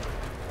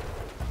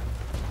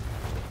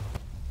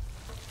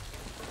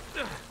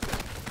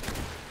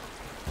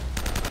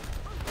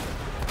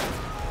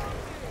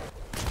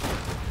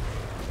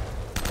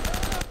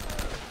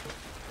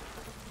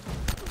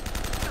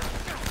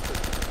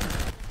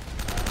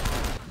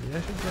 You're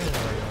actually doing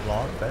like a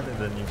lot better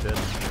than you did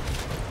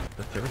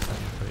the first time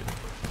you played it.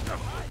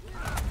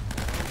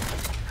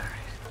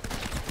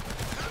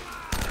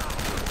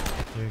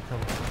 Here he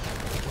comes.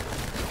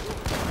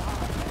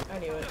 I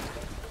knew it.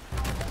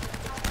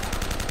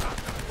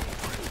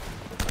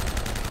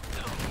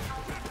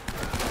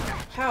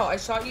 How? I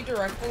shot you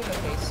directly in the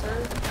face,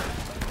 sir.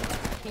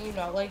 Can you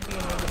not like be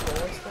immune to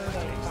bullets for like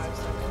 5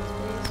 seconds,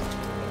 please?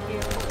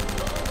 Thank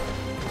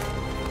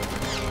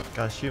you.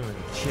 Gotta shoot him in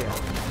the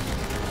chest.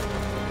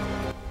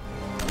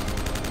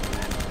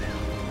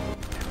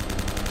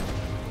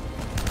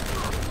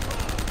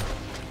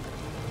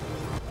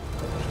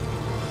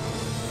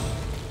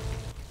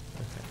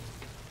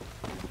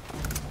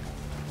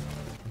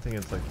 I think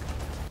it's like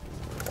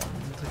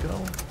 1 to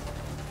go.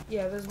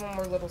 Yeah, there's one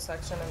more little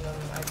section and then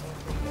I think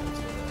we get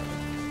to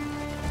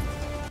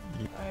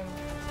it. I'm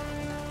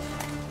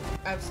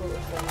absolutely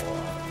full.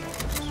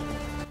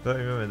 But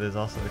remember, there's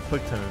also a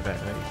quick time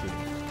event right here.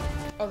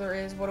 Oh, there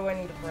is? What do I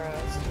need to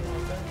press? Do you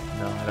remember?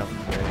 No, I don't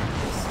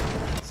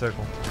care.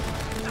 Circle.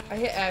 I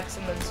hit X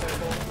and then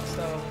circle,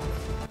 so...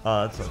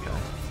 Oh, that's okay.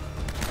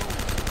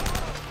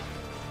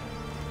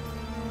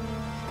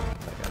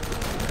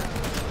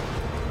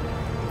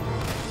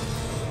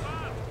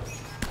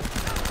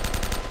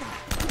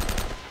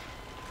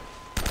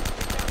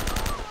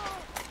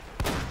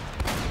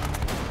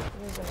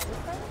 There's another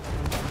friend?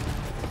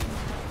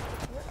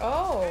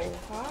 Oh,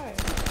 hi.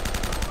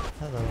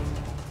 Hello.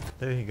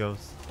 There he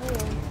goes.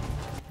 Hello.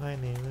 My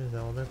name is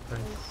Elder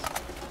Prince.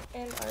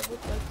 And I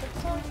would like to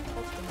talk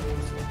about the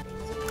music.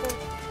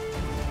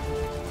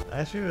 I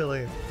actually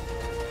really...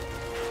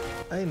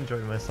 I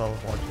enjoyed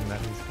myself watching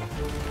that musical.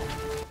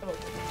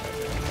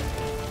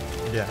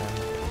 Yeah,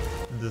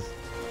 just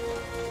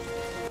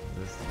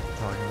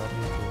talking about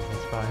musicals,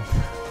 that's fine.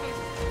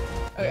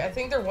 Okay, I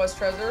think there was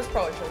treasure. There's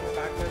probably treasure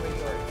back there, but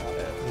you already got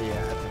it.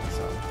 Yeah, I think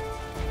so.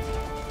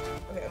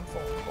 Okay, I'm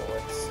full of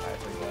bullets. I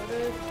forgot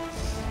it.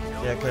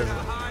 Yeah, because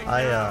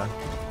I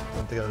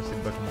don't think I was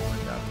super looking more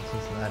down in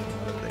Cincinnati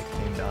whenever they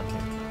came down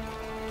here.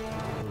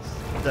 It was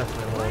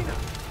definitely worth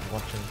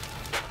watching.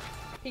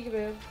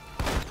 Peekaboo.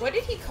 Why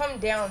did he come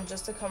down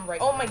just to come right?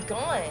 Oh my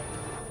god!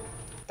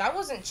 That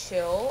wasn't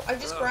chill. I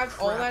just grabbed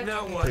all that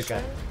Now what?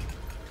 information.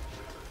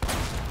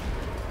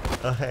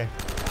 Oh, hey.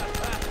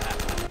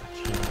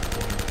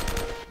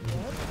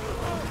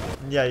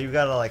 Yeah, you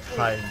gotta like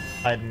hide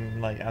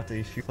and like after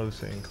you shoot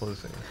closer and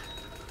closer.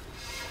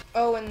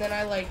 Oh, and then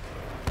I like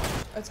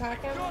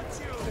attack him? Like,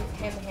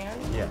 hand to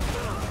hand? Yeah.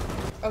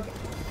 Okay.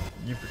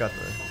 You forgot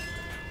the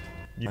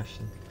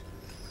question.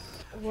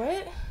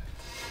 What?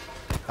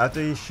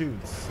 After he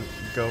shoots,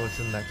 go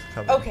to the next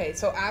cover. Okay,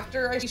 so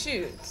after I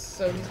shoot,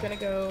 so he's gonna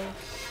go.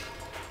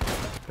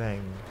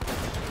 Bang.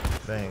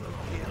 Bang.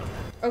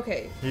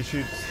 Okay. He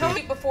shoots. How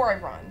many before I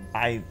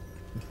run?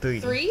 3.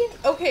 3?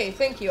 Okay,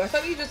 thank you. I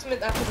thought you just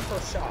meant after the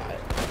first shot.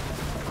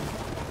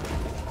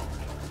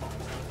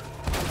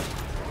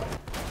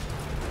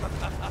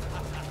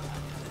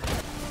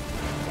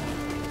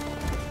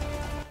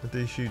 After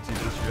he shoots, you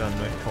just run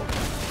right forward.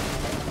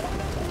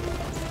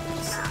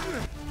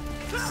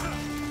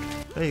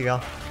 There you go.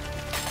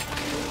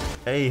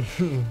 Hey.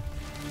 Cue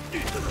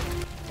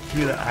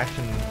the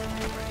action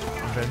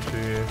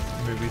adventure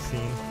movie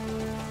scene.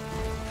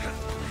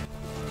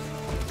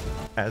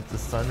 As the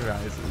sun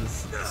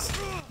rises,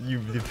 you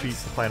defeat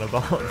the final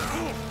boss.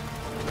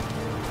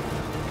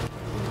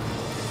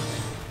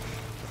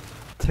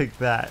 Take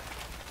that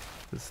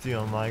to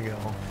steal my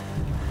girl.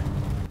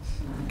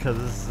 Because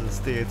this is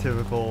a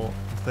stereotypical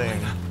thing.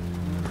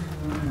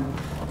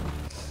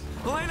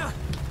 Elena!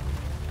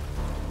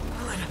 I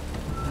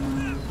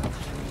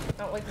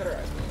don't like that her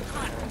eyes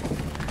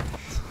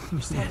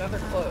moving. Another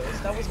close.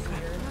 That was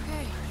weird.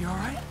 Okay. You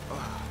alright?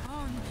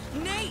 Oh,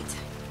 Nate!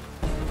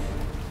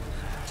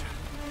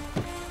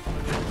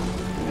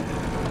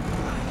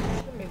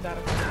 I made that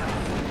a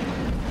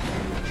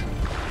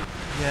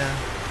Yeah.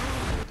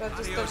 That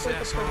just Adios, looks like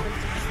the asshole. perfect.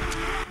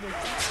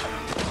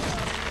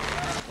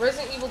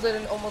 Resident Evil did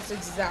an almost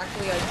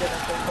exactly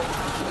identical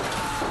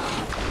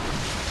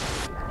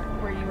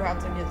where you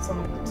have to get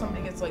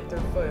somebody gets like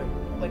their foot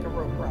like a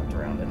rope wrapped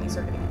around it and they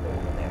start getting pulled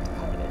and they have to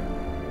cut it.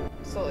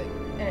 So like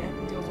and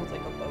it deals with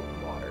like a boat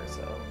in water,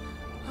 so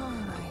Oh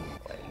my.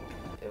 like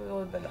it would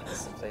have been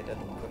nice if they did a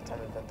quick time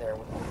event there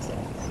with make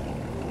sense.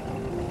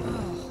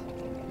 Oh,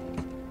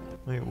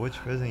 Wait, which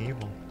Resident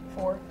Evil?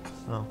 4.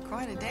 Oh.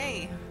 quite a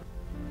day.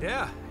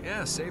 Yeah,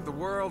 save the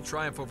world,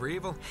 triumph over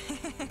evil.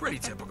 Pretty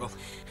typical.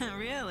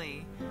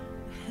 Really?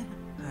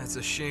 It's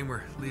a shame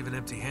we're leaving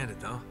empty-handed,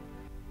 though.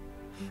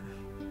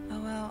 Oh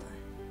well,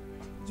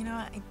 you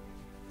know,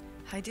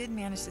 I did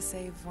manage to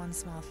save one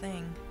small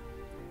thing.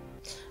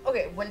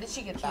 Okay, when did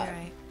she get that? Here,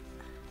 I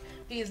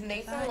Because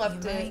Nathan thought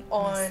left you it might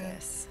on miss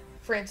this.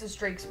 Francis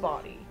Drake's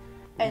body.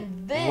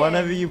 And then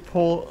Whenever you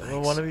pan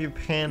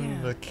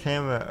Yeah. the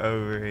camera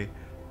over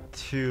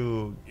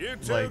to You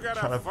two like got a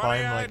try to funny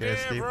find like an idea of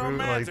escape route,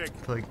 romantic.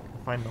 like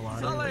find the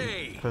ladder, Sully!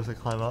 like supposed to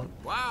climb up.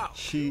 Wow,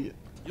 She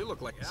you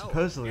look like Ellen.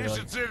 supposedly You like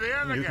should see the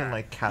other you guy. can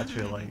like catch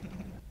her like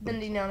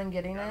bending down and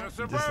getting it.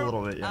 Just a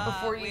little bit, yeah.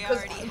 Before you, we because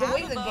already the have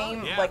way a the boat.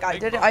 game, Yeah, like I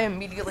big did it, boat. I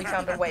immediately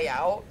found a way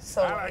out.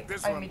 So I like like,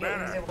 this I one immediately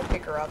was better. able to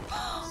pick her up.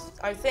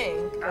 I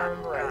think, if I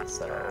remember right.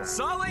 So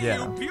Sully,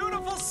 Yeah. you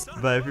beautiful son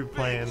But if of you're a bitch.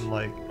 playing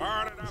like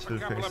Borrowed it this off for a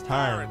the couple first of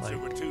time, pirates who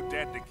like were too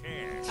dead to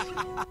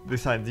catch.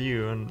 besides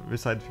you and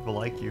besides people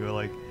like you,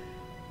 like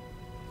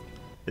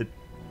it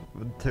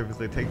would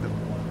typically take them a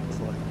while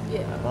to like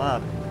Yeah.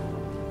 not.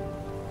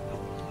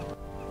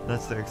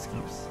 That's their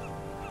excuse.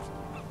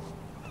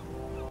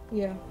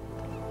 yeah.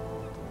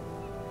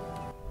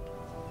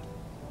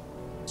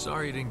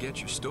 Sorry you didn't get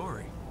your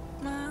story.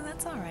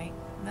 That's all right.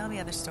 There'll be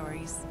other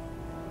stories.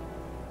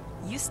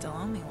 You still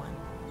owe me one.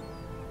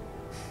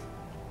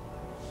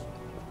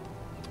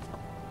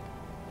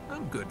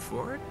 I'm good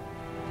for it.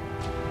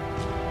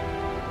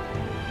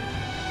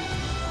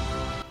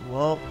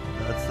 Well,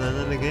 that's the end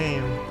of the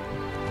game.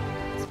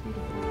 It's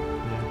beautiful.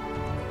 Yeah.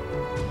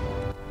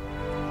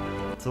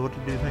 So what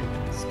did you think?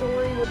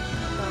 Story was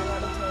 9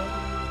 out of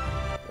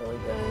 10. Really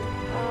good.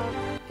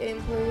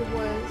 Gameplay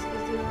was a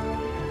 0.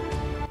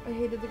 I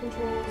hated the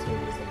controls. It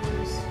was the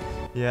worst.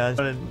 Yeah, I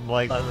didn't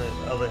like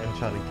other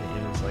Uncharted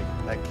games like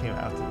that came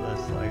after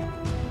this. Like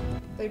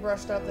They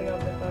brushed up. They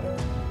got a bit better.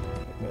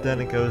 then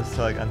it goes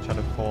to like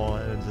Uncharted 4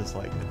 and it's just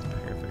like it's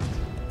perfect.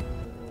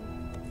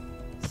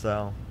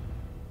 So,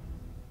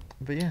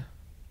 but yeah.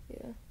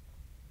 Yeah.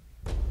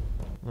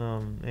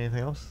 Anything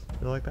else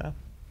you like that?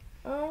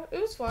 It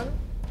was fun.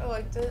 I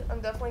liked it. I'm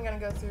definitely gonna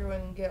go through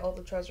and get all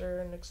the treasure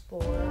and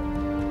explore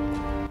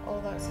all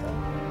that stuff.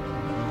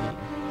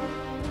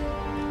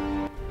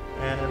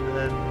 And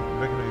then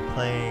we're gonna be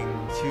playing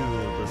 2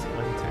 this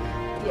winter.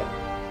 Yeah.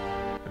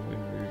 And we'll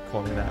be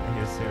recording that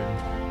here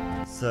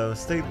soon. So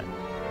stay there,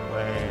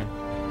 where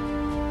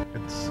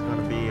it's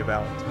gonna be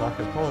about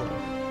Marco Polo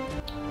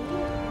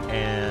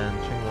and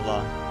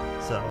Shangri-La.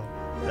 So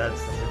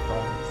that's gonna be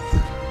fun.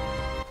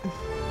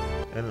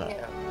 And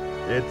Yeah.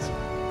 it's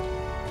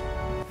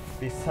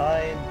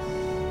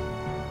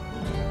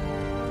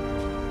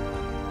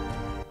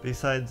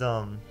besides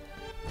a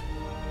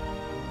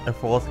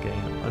 4th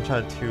game,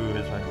 Uncharted 2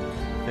 is my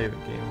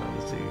favorite game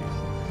of the series.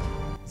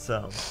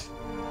 So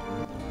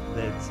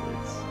it's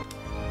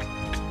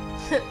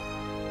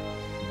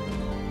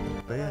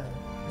but yeah.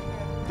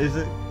 Is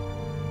it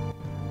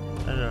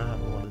I don't know how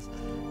it was.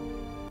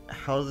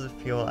 How does it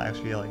feel to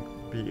actually like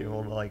be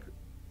able to like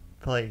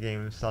play a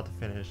game start to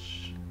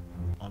finish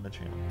on the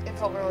channel? It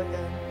felt really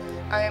good.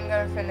 I am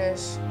gonna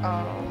finish.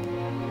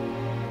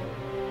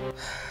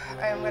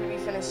 I am gonna be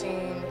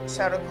finishing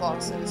Shadow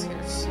Colossus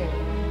here soon,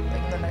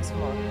 like in the next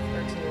month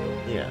or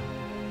 2. Yeah.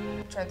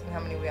 I'm trying to think how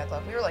many we had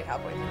left. We were like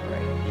halfway through,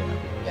 right?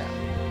 Yeah.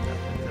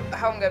 Yeah.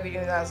 How I'm gonna be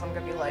doing that is I'm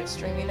gonna be live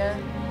streaming it.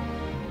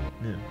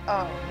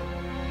 Yeah.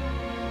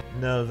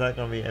 No, is that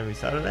gonna be every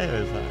Saturday or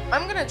is that?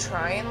 I'm gonna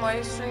try and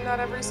live stream that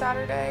every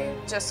Saturday,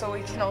 just so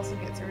we can also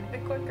get through it a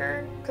bit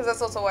quicker. Because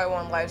that's also why I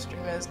want live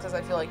stream is because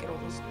I feel like it'll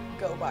just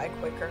go by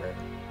quicker.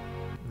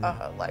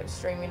 Live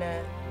streaming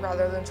it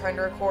rather than trying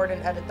to record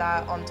and edit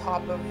that on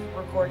top of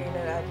recording and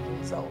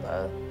editing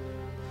Zelda.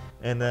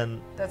 And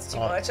then That's too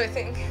much, I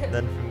think.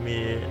 then for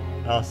me,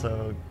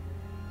 also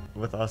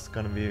with us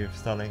gonna be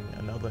starting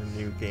another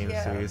new game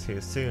Yeah. series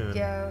here soon.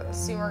 Yeah,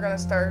 soon we're gonna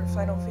start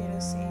Final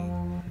Fantasy.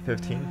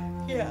 15.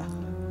 Yeah.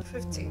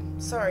 15.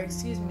 Sorry,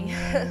 excuse me.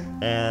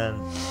 And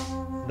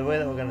the way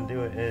that we're gonna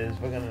do it is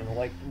we're gonna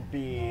like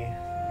be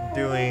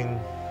doing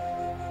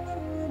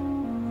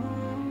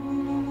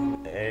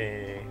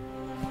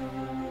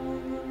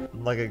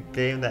a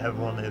game that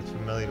everyone is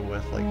familiar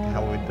with, like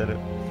how we did it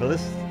for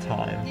this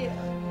time. Yeah.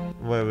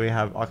 Where we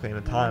have Ocarina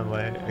of Time,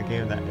 where a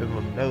game that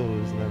everyone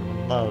knows and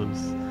everyone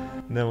loves.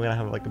 And then we're gonna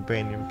have like a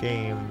brand new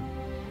game.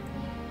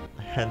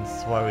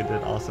 Hence why we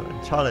did also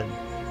Uncharted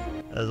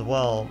as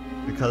well,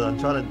 because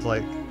Uncharted's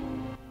like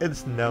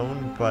it's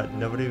known, but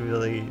nobody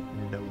really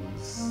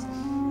knows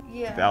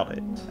Yeah. about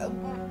it.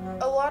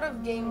 A lot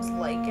of games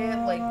like it,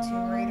 like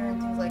Tomb Raider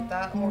and things like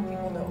that, more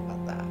people know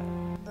about that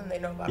than they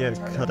know about Yeah,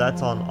 Uncharted. because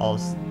that's on all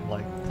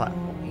like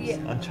platforms. Yeah.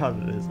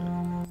 Uncharted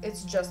isn't.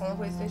 It's just on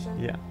the PlayStation?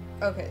 Yeah.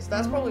 Okay, so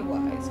that's probably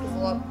why. It's because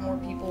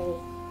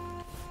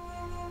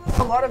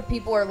a lot of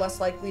people are less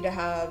likely to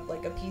have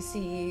like a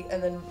PC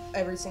and then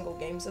every single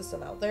game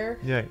system out there.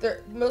 Yeah.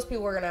 Most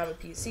people are gonna have a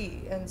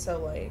PC, and so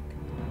like,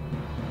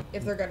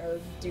 if they're gonna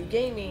do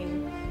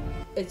gaming,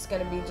 it's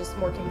gonna be just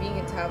more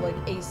convenient to have like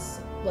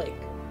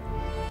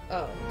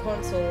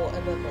console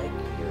and then like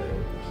your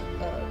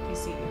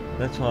PC.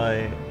 That's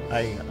why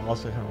I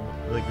also kind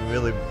of like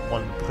really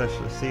want to push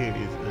the series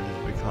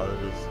is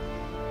because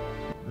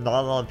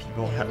not a lot of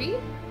people have.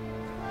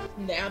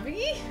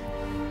 Navi?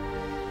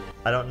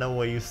 I don't know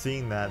where you're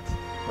seeing that.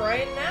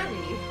 Brian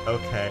Navi.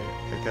 Okay,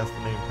 I guess the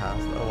name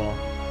passed. Oh well.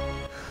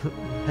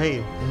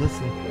 Hey,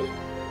 listen.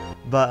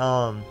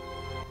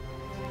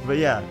 But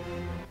yeah,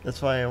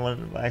 that's why I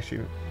want to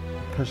actually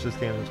push this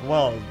game as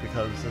well, is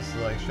because just to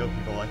like show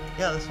people like,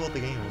 yeah, this is what the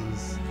game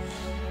is,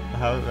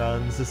 how it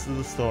runs, this is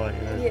the story,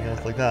 and everything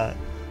else like that.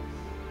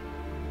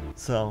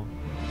 So,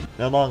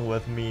 along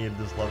with me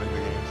just loving the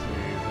game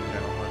series in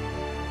general,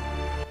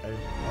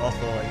 I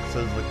also like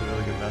says like a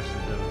really good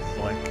message. It's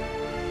like,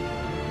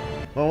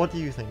 well, what do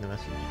you think the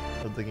message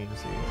of the game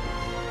series is?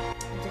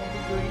 Don't be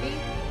greedy.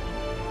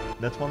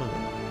 That's one of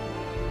them.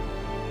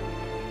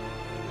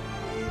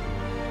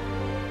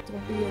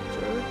 Don't be a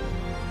jerk.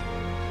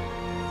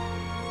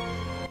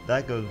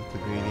 That goes with the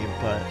greedy,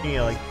 but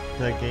yeah, like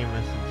that game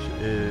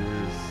message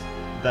is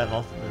that, and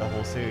also the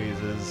whole series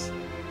is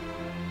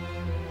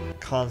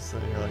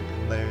constantly like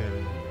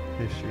learning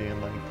history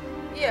and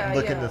like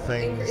look into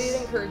things.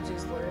 It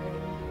encourages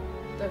learning,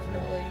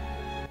 definitely.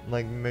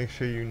 Like make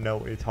sure you know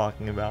what you're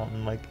talking about,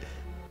 and like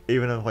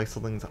even if like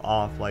something's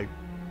off, like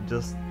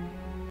just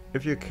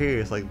if you're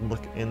curious, like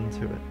look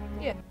into it.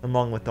 Yeah.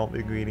 Along with don't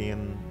be greedy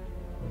and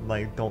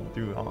like don't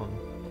do wrong.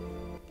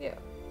 Yeah.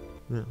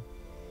 Yeah.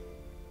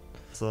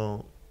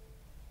 So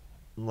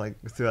like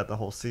throughout the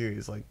whole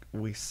series, like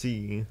we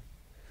see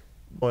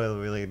oil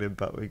related,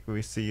 but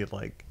we see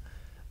like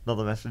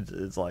another message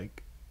is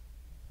like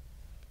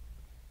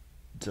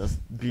just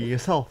be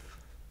yourself.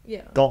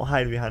 Yeah. Don't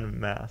hide behind a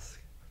mask.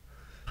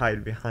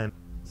 Hide behind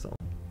so.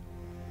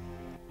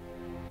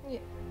 Yeah.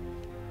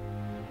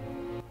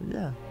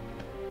 Yeah.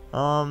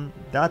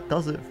 That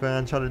does it for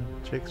Uncharted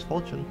Jake's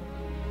Fortune.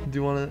 Do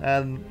you want to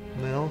add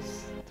anything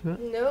else to it?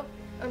 Nope.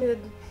 I'm good.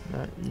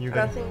 You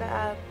Nothing to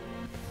add.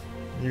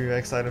 You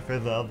excited for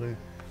the other?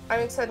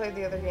 I'm excited to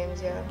play the other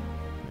games, yeah.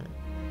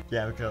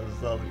 Yeah, because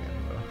the other game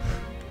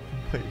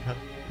though. Way better.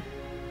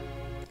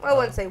 I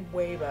wouldn't say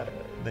way better.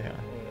 Yeah.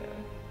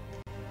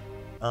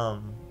 Yeah.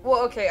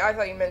 Well, okay, I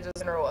thought you meant just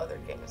general other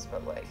games,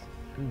 but like.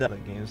 The other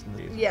games in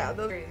these. Yeah,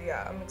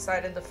 I'm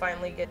excited to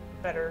finally get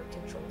better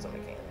controls and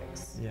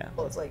mechanics. Yeah.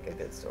 Well, it's like a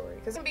good story.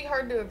 Because it can be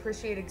hard to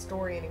appreciate a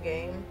story in a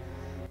game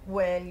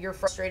when you're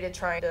frustrated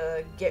trying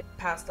to get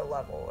past a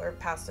level or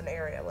past an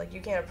area. Like,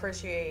 you can't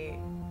appreciate.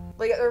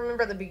 Like, I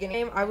remember at the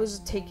beginning, I was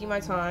taking my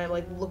time,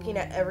 like, looking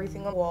at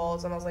everything on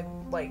walls, and I was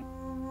like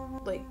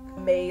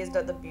amazed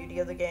at the beauty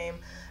of the game,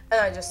 and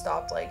I just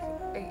stopped, like,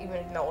 even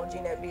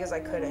acknowledging it because I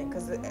couldn't,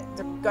 because the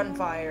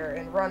gunfire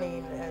and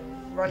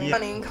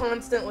running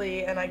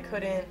constantly, and I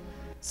couldn't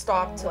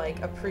stop to,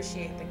 like,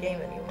 appreciate the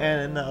game anymore.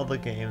 And in the other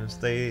games,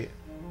 they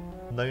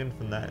learn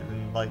from that,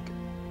 and, like,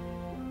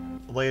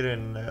 later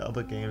in the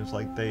other games,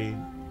 like, they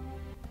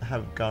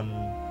have gun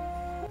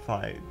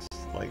fights,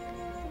 like,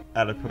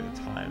 adequate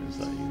times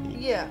that you need.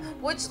 Yeah,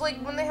 which, like,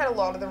 when they had a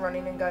lot of the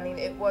running and gunning,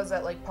 it was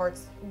at, like,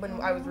 parts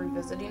when I was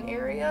revisiting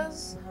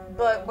areas.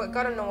 But what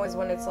got annoying is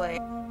when it's,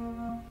 like,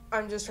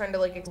 I'm just trying to,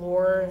 like,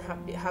 explore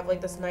and have like,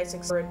 this nice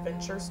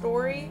adventure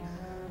story,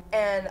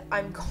 and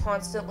I'm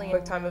constantly in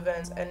quick time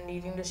events and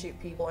needing to shoot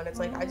people, and it's,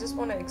 like, I just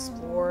want to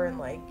explore and,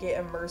 like, get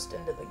immersed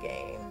into the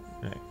game.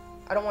 Right.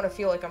 I don't want to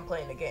feel like I'm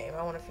playing a game.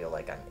 I want to feel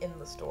like I'm in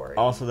the story.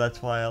 Also,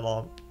 that's why a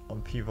lot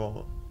of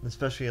people,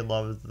 especially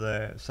love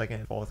the second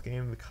and fourth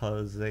game,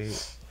 because they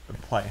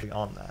play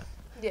on that.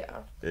 Yeah.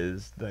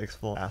 Is the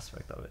explore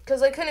aspect of it.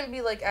 Because I couldn't be,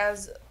 like,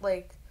 as,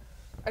 like,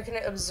 I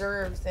couldn't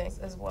observe things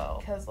as well.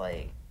 Because,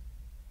 like,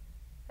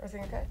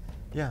 everything okay?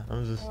 Yeah, I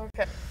was just.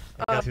 Okay.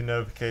 I got your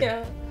notification.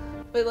 Yeah.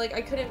 But, like,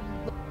 I couldn't.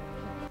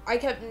 I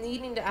kept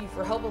needing to ask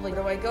for help of, like,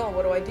 where do I go?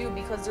 What do I do?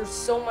 Because there's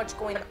so much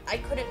going on. I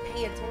couldn't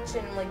pay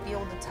attention and, like, be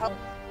able to tell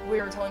where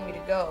you were telling me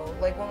to go.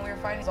 Like, when we were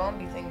fighting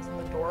zombie things and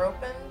the door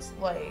opens,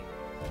 like,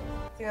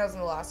 I think that was in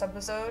the last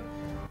episode,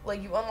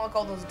 like, you unlock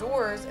all those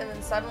doors, and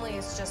then suddenly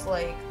it's just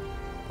like,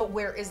 but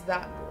where is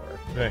that door?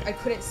 Right. I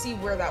couldn't see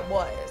where that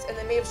was. And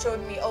they may have showed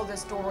me, oh,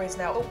 this doorway is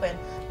now open,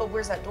 but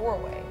where's that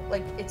doorway?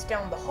 Like, it's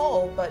down the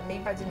hall, but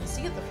maybe I didn't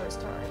see it the first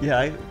time.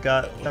 Yeah,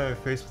 when I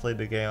first played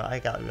the game, I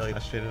got really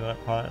frustrated at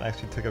that part and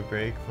actually took a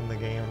break from the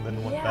game and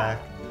then went back.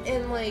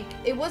 And, like,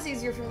 it was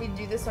easier for me to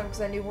do this time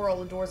because I knew where all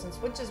the doors and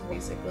switches were,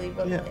 basically,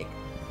 but, like,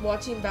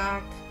 watching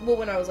back, well,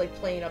 when I was, like,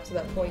 playing up to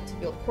that point to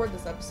be able to record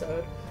this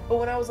episode, but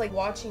when I was, like,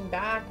 watching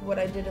back what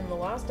I did in the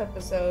last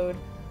episode,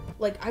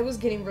 like, I was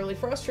getting really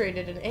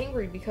frustrated and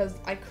angry because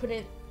I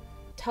couldn't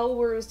tell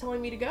where it was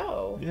telling me to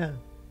go. Yeah.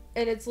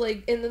 And it's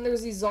like, and then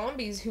there's these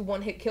zombies who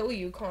one-hit kill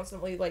you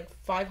constantly, like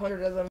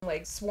 500 of them,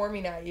 like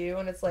swarming at you,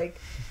 and it's like,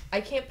 I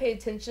can't pay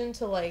attention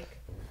to like.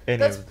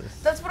 That's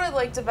what I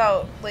liked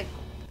about like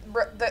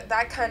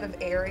that kind of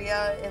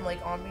area in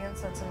like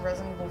ambience that's in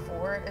Resident Evil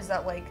 4 is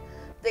that like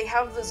they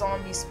have the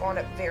zombies spawn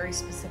at very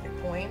specific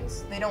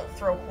points. They don't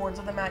throw hordes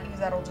of them at you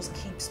that'll just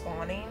keep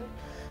spawning.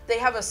 They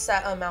have a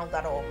set amount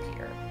that'll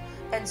appear,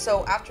 and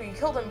so after you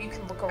kill them, you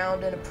can look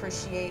around and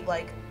appreciate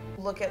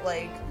look at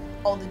like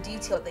all the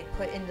detail that they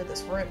put into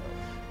this room.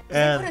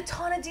 They put a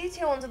ton of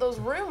detail into those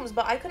rooms,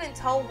 but I couldn't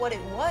tell what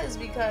it was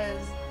because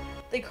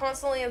they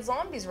constantly had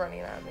zombies running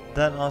at me.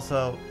 Then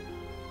also,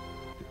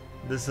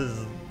 this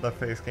is the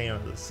first game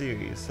of the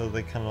series, so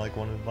they kind of like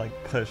want to like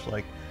push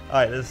like,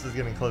 alright, this is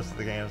getting close to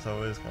the game, so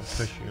we're just gonna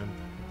push you and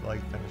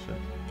like finish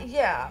it.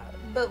 Yeah,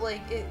 but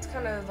like it's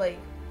kind of like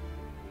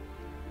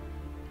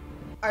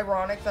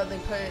ironic that they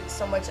put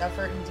so much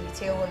effort and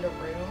detail into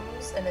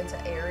rooms and into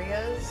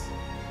areas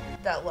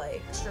that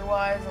like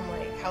texture-wise and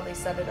like how they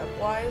set it up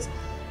wise,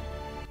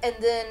 and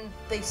then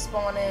they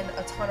spawn in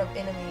a ton of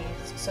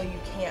enemies so you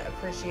can't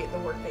appreciate the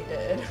work they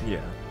did.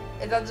 Yeah.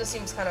 That just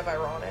seems kind of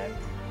ironic.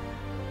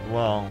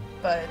 Well,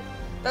 But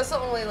that's the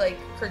only like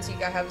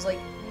critique I have is like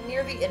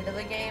near the end of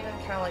the game and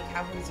kind of like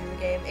halfway through the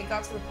game, it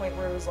got to the point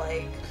where it was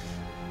like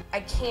I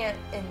can't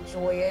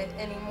enjoy it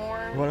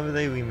anymore. whenever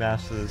they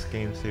remaster this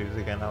game series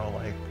again, I would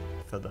like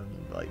for them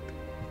to, like,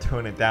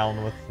 tone it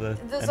down with the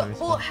enemies.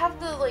 Well, have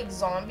the like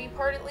zombie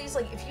part at least.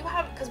 Like if you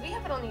have, because we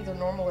have it on either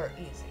normal or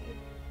easy.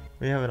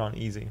 We have it on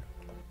easy.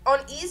 On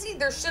easy,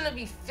 there shouldn't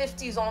be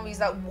 50 zombies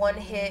that one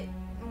hit,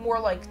 more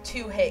like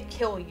 2 hit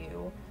kill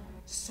you,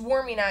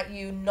 swarming at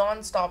you,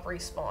 non-stop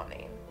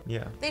respawning.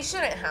 Yeah. They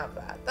shouldn't have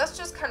that. That's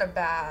just kind of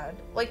bad.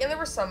 Like, and there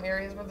were some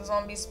areas where the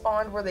zombies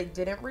spawned where they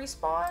didn't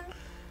respawn,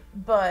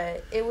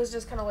 but it was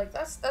just kind of like,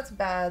 that's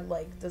bad,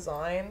 like,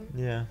 design.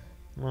 Yeah.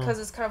 Well, Because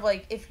it's kind of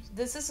like, if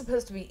this is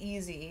supposed to be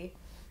easy,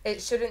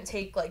 it shouldn't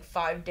take, like,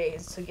 5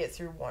 days to get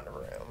through one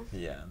room.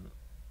 yeah.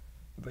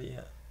 But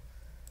yeah.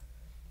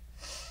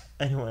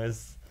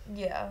 Anyways,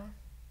 Yeah.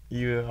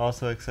 you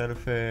also excited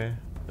for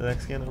the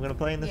next game that we're gonna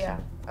play in this? Yeah.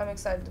 I'm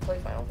excited to play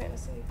Final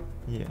Fantasy.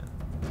 Yeah.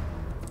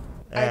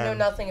 I know And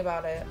nothing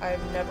about it.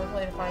 I've never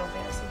played a Final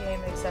Fantasy game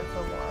except for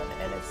one,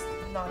 and it's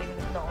not even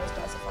acknowledged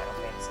as a Final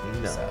Fantasy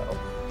game,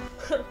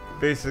 No. so...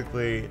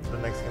 basically, the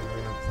next game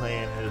we're gonna be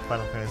playing is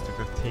Final Fantasy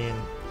 15.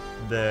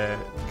 The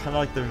kind of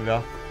like the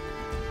rough,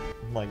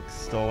 like,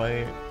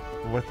 story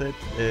with it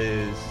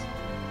is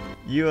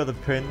you are the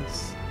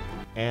prince,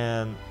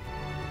 and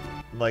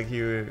like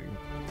your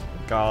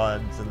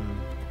gods and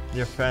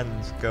your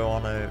friends go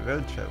on a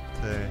road trip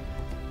to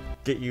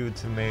get you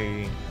to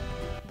marry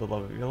the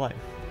love of your life.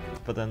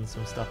 But then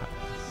some stuff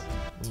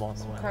happens along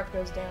the way. Crap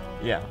goes down.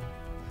 Yeah.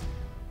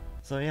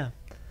 So yeah.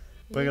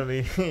 We're gonna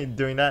be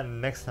doing that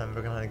next time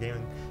we're gonna have a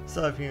game.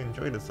 So if you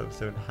enjoyed this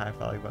episode, high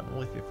five like button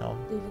if you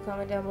found. Leave a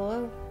comment down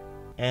below.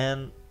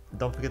 And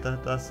don't forget to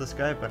hit that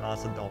subscribe button.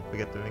 Also don't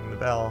forget to ring the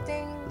bell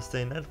Ding. to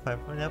stay notified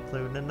when I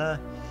upload. And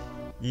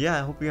yeah,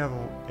 I hope you have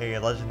a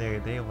legendary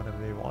day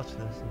whenever you watch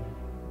this.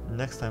 And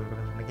next time we're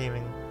gonna be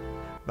gaming.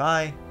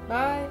 Bye.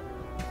 Bye.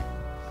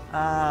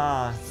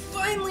 Ah.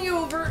 Finally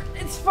over.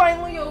 It's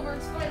finally over.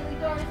 It's finally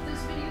done. If this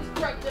video is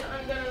corrupted,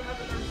 I'm gonna have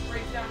a nervous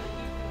breakdown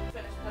and you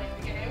can finish playing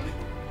the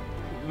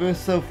game. We're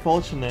so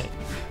fortunate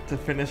to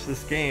finish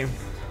this game.